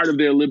was a part of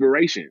their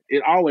liberation.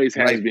 It always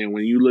has been.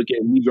 When you look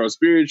at Negro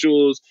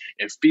spirituals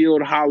and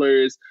field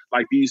hollers,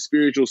 like these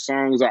spiritual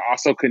songs are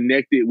also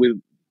connected with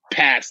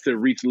paths to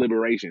reach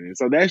liberation. And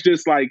so that's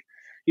just like,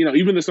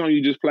 even the song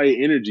you just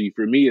played, Energy,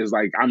 for me is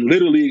like, I'm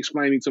literally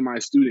explaining to my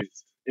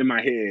students in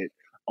my head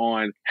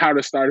on how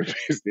to start a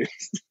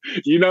business.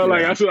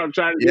 Like that's what I'm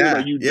trying to do.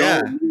 Like you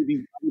don't need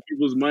these other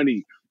people's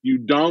money. You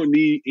don't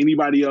need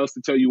anybody else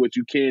to tell you what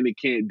you can and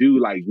can't do.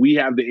 Like we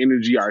have the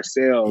energy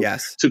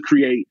ourselves to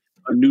create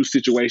a new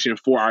situation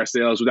for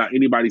ourselves without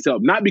anybody's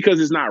help. Not because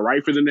it's not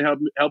right for them to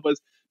help us,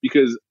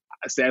 because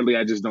sadly,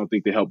 I just don't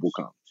think the help will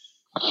come.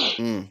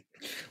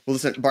 Well,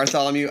 listen,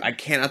 Bartholomew, I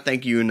cannot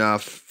thank you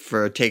enough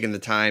for taking the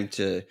time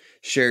to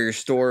share your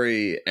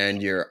story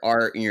and your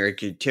art and your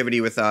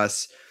creativity with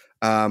us.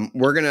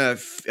 We're going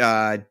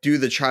to do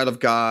the Child of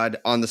God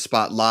on the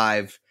spot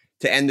live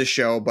to end the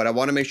show, but I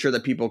want to make sure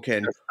that people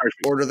can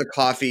order the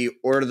coffee,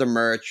 order the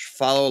merch,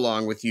 follow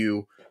along with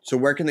you. So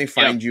where can they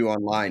find you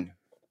online?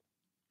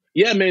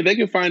 Yeah, man, they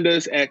can find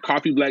us at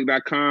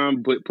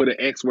coffeeblack.com, put an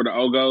X where the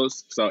O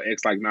goes. So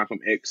X like Malcolm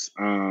X.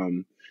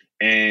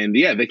 And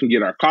yeah, they can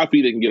get our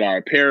coffee, they can get our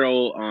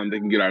apparel, they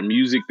can get our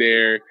music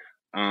there.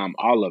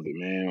 All of it,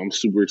 man. I'm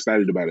super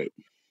excited about it.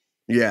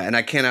 Yeah, and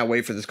I cannot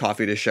wait for this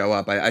coffee to show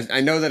up.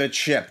 I know that it's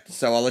shipped,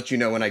 so I'll let you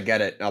know when I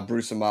get it. I'll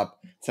brew some up,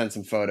 send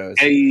some photos.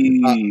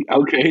 Hey,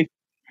 okay.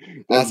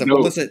 That's awesome.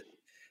 Well, listen,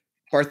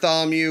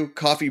 Bartholomew,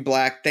 Coffee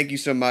Black, thank you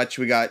so much.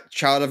 We got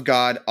Child of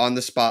God on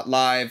the spot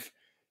live.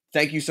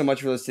 Thank you so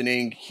much for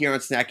listening here on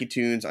Snacky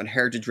Tunes on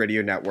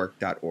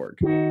heritageradionetwork.org.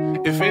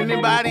 If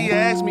anybody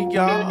asks me,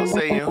 y'all,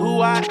 saying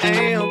who I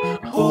am,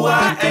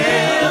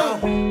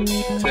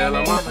 tell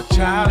them I'm a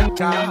child of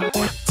God.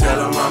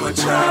 Tell them I'm a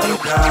child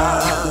of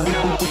God.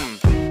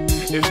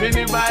 If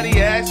anybody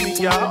asks me,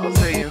 y'all,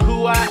 saying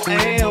who I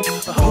am,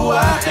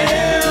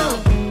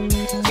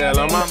 tell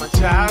them I'm a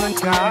child of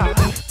God.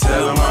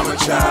 Tell them I'm a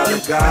child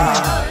of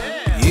God.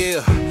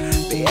 Yeah.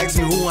 They ask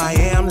me who I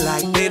am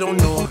like they don't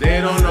know.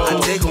 I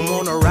take them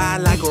on a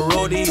ride like a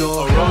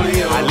rodeo.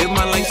 I live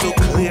my life so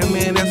clear,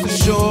 man, that's for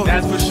sure.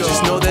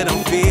 Just know that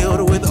I'm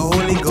filled with the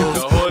Holy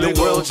Ghost. The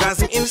world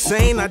drives me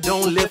insane. I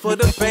don't live for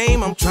the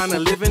fame. I'm trying to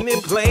live in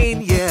it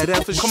plain. Yeah,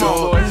 that's for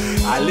sure.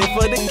 I live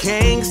for the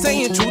king,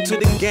 staying true to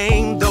the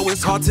game. Though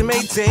it's hard to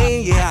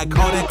maintain, yeah, I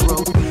call that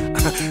growth.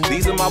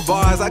 These are my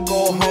bars. I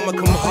go home and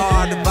come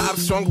hard. The vibe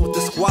strong with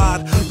the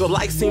squad. The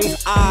life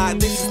seems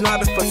odd. This is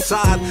not a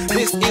facade.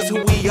 This is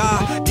who we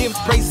are. Give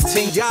praise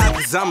to Yah,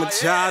 cause I'm a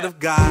child of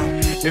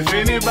God. If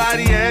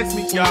anybody asks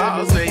me,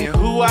 y'all, saying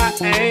who I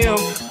am,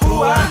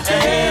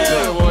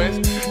 tell them,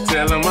 boys,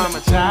 tell them I'm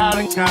a child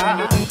of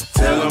God.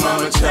 Tell them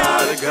I'm a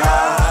child of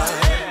God.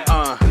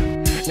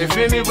 If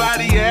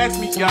anybody asks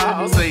me,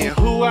 y'all, saying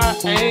who I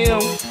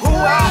am,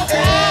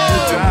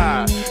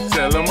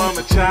 tell them I'm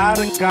a child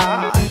of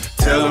God.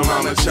 Tell them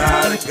I'm a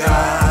child of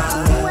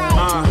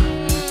God.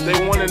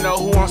 They wanna know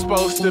who I'm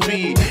supposed to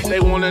be. They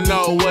wanna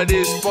know what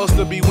it's supposed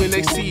to be when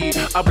they see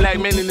a black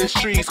man in the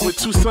streets with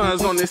two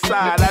sons on his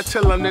side. I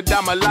tell them that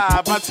I'm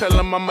alive. I tell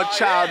them I'm a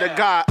child of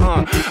God.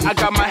 I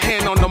got my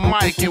hand on the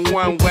mic in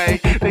one way.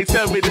 They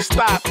tell me to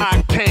stop.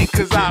 I can't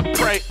cause I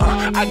pray.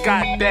 I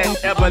got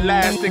that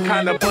everlasting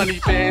kind of bunny,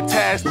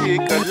 fantastic,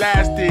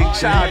 elastic,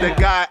 child of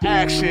God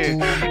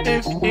action.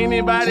 If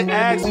anybody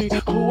asks me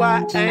who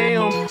I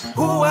am,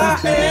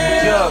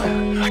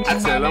 yeah, I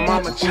tell them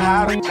I'm a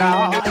child of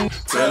God.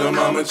 Tell them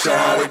I'm a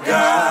child of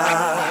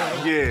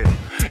God. Yeah.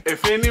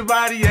 If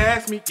anybody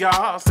asks me,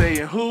 y'all,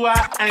 saying who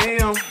I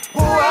am,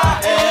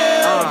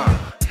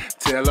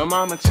 tell them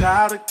I'm a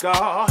child of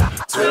God.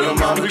 Tell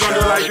them I'm a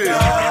child of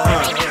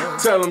God.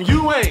 Tell them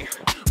you ain't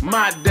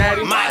My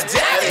daddy.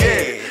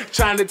 Yeah.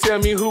 Trying to tell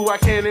me who I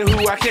can and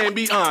who I can't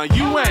be.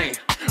 You ain't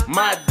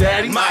my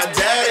daddy.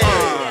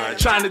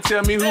 Trying to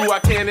tell me who I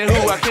can and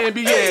who I can't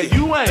be. Yeah,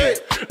 you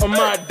ain't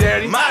my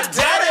daddy. Who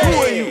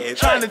are you?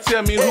 Trying to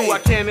tell me who I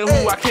can and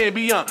who I can't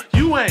be.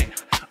 You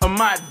ain't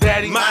my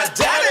daddy.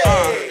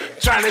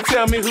 Trying to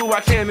tell me who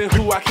I can and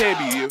who I can't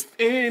be. If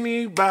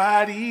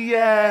anybody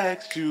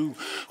asks you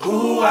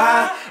who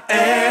I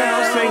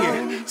am, sing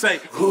it.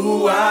 Say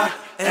who I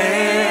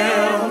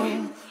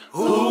am.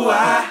 Who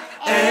I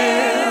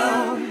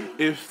am.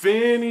 If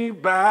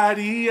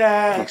anybody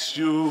asks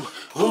you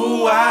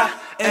who I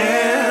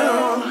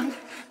am,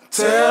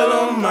 tell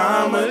them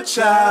I'm a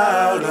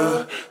child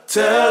of.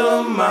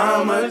 Tell them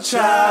I'm a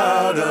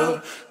child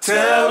of.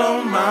 Tell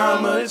them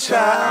I'm a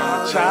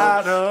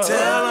child of.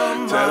 Tell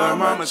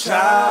them I'm a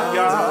child,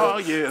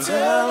 y'all, yeah.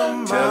 Tell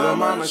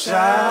them I'm a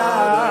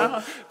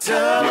child.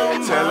 Tell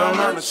them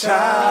I'm a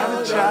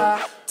child.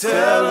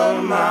 Tell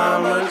them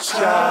I'm a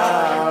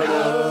child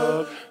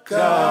of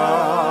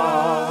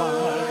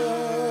God.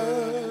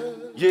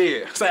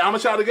 Yeah, say I'm a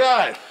child of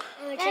God.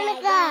 I'm a child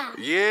of God.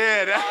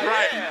 Yeah, that's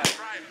right.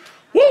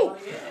 Woo!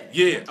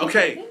 Yeah,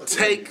 okay,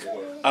 take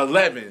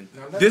 11.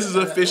 This is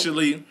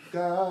officially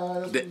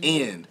the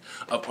end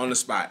of On the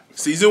Spot.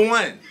 Season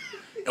 1.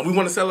 And we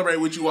want to celebrate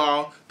with you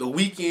all the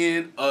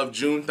weekend of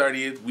June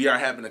 30th. We are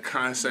having a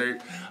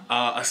concert,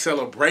 a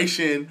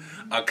celebration.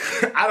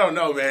 I don't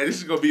know, man. This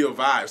is going to be a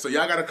vibe. So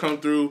y'all got to come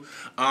through.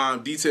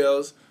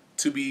 Details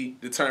to be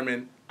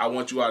determined. I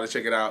want you all to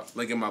check it out.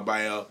 Link in my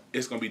bio.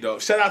 It's going to be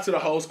dope. Shout out to the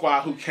whole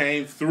squad who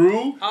came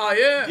through. Oh,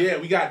 yeah. Yeah,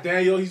 we got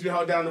Daniel. He's been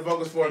holding down the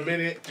vocals for a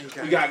minute.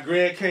 Okay. We got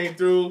Greg came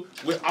through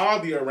with all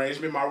the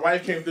arrangement. My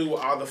wife came through with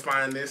all the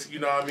fineness, you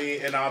know what I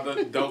mean, and all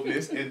the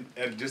dopeness and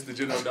just the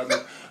general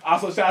dopeness.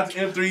 Also, shout out to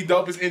M3,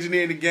 dopest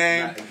engineer in the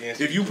game.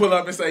 If you pull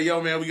up and say, yo,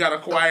 man, we got to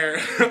acquire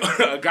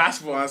a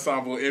gospel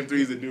ensemble, M3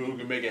 is the dude who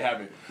can make it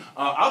happen.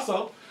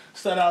 Also,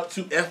 shout out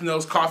to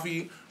Ethnos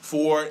Coffee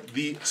for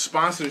the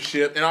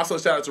sponsorship. And also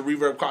shout out to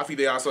Reverb Coffee.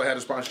 They also had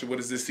a sponsorship with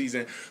us this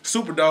season.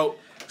 Super dope.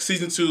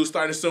 Season 2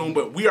 starting soon,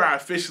 but we are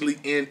officially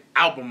in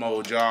album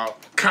mode, y'all.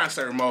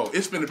 Concert mode.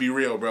 It's finna be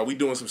real, bro. We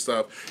doing some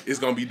stuff. It's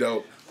gonna be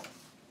dope.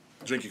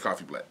 Drink your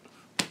coffee black.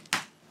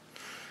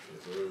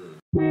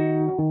 Who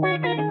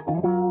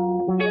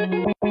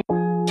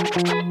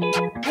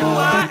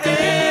I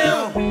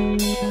am.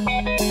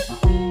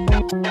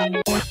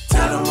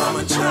 Tell them I'm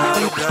a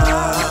child of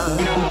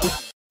God.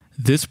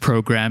 This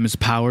program is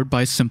powered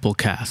by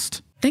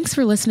Simplecast. Thanks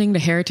for listening to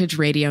Heritage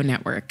Radio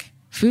Network,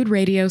 food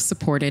radio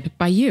supported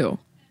by you.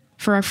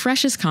 For our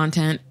freshest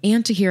content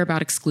and to hear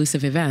about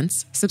exclusive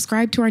events,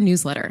 subscribe to our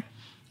newsletter.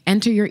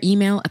 Enter your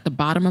email at the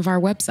bottom of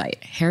our website,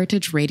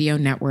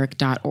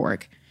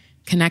 heritageradionetwork.org.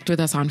 Connect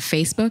with us on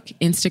Facebook,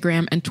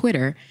 Instagram, and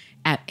Twitter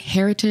at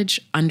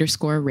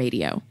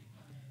heritage_radio.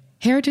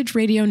 Heritage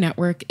Radio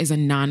Network is a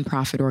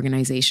nonprofit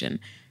organization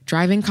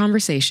driving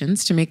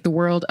conversations to make the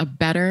world a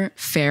better,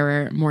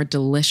 fairer, more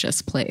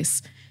delicious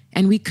place.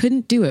 And we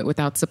couldn't do it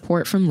without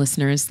support from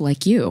listeners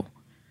like you.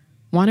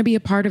 Want to be a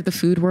part of the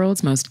food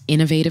world's most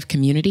innovative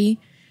community?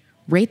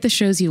 Rate the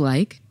shows you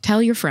like,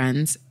 tell your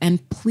friends,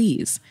 and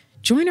please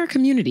join our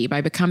community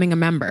by becoming a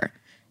member.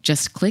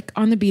 Just click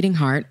on the beating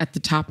heart at the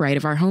top right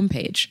of our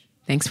homepage.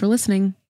 Thanks for listening.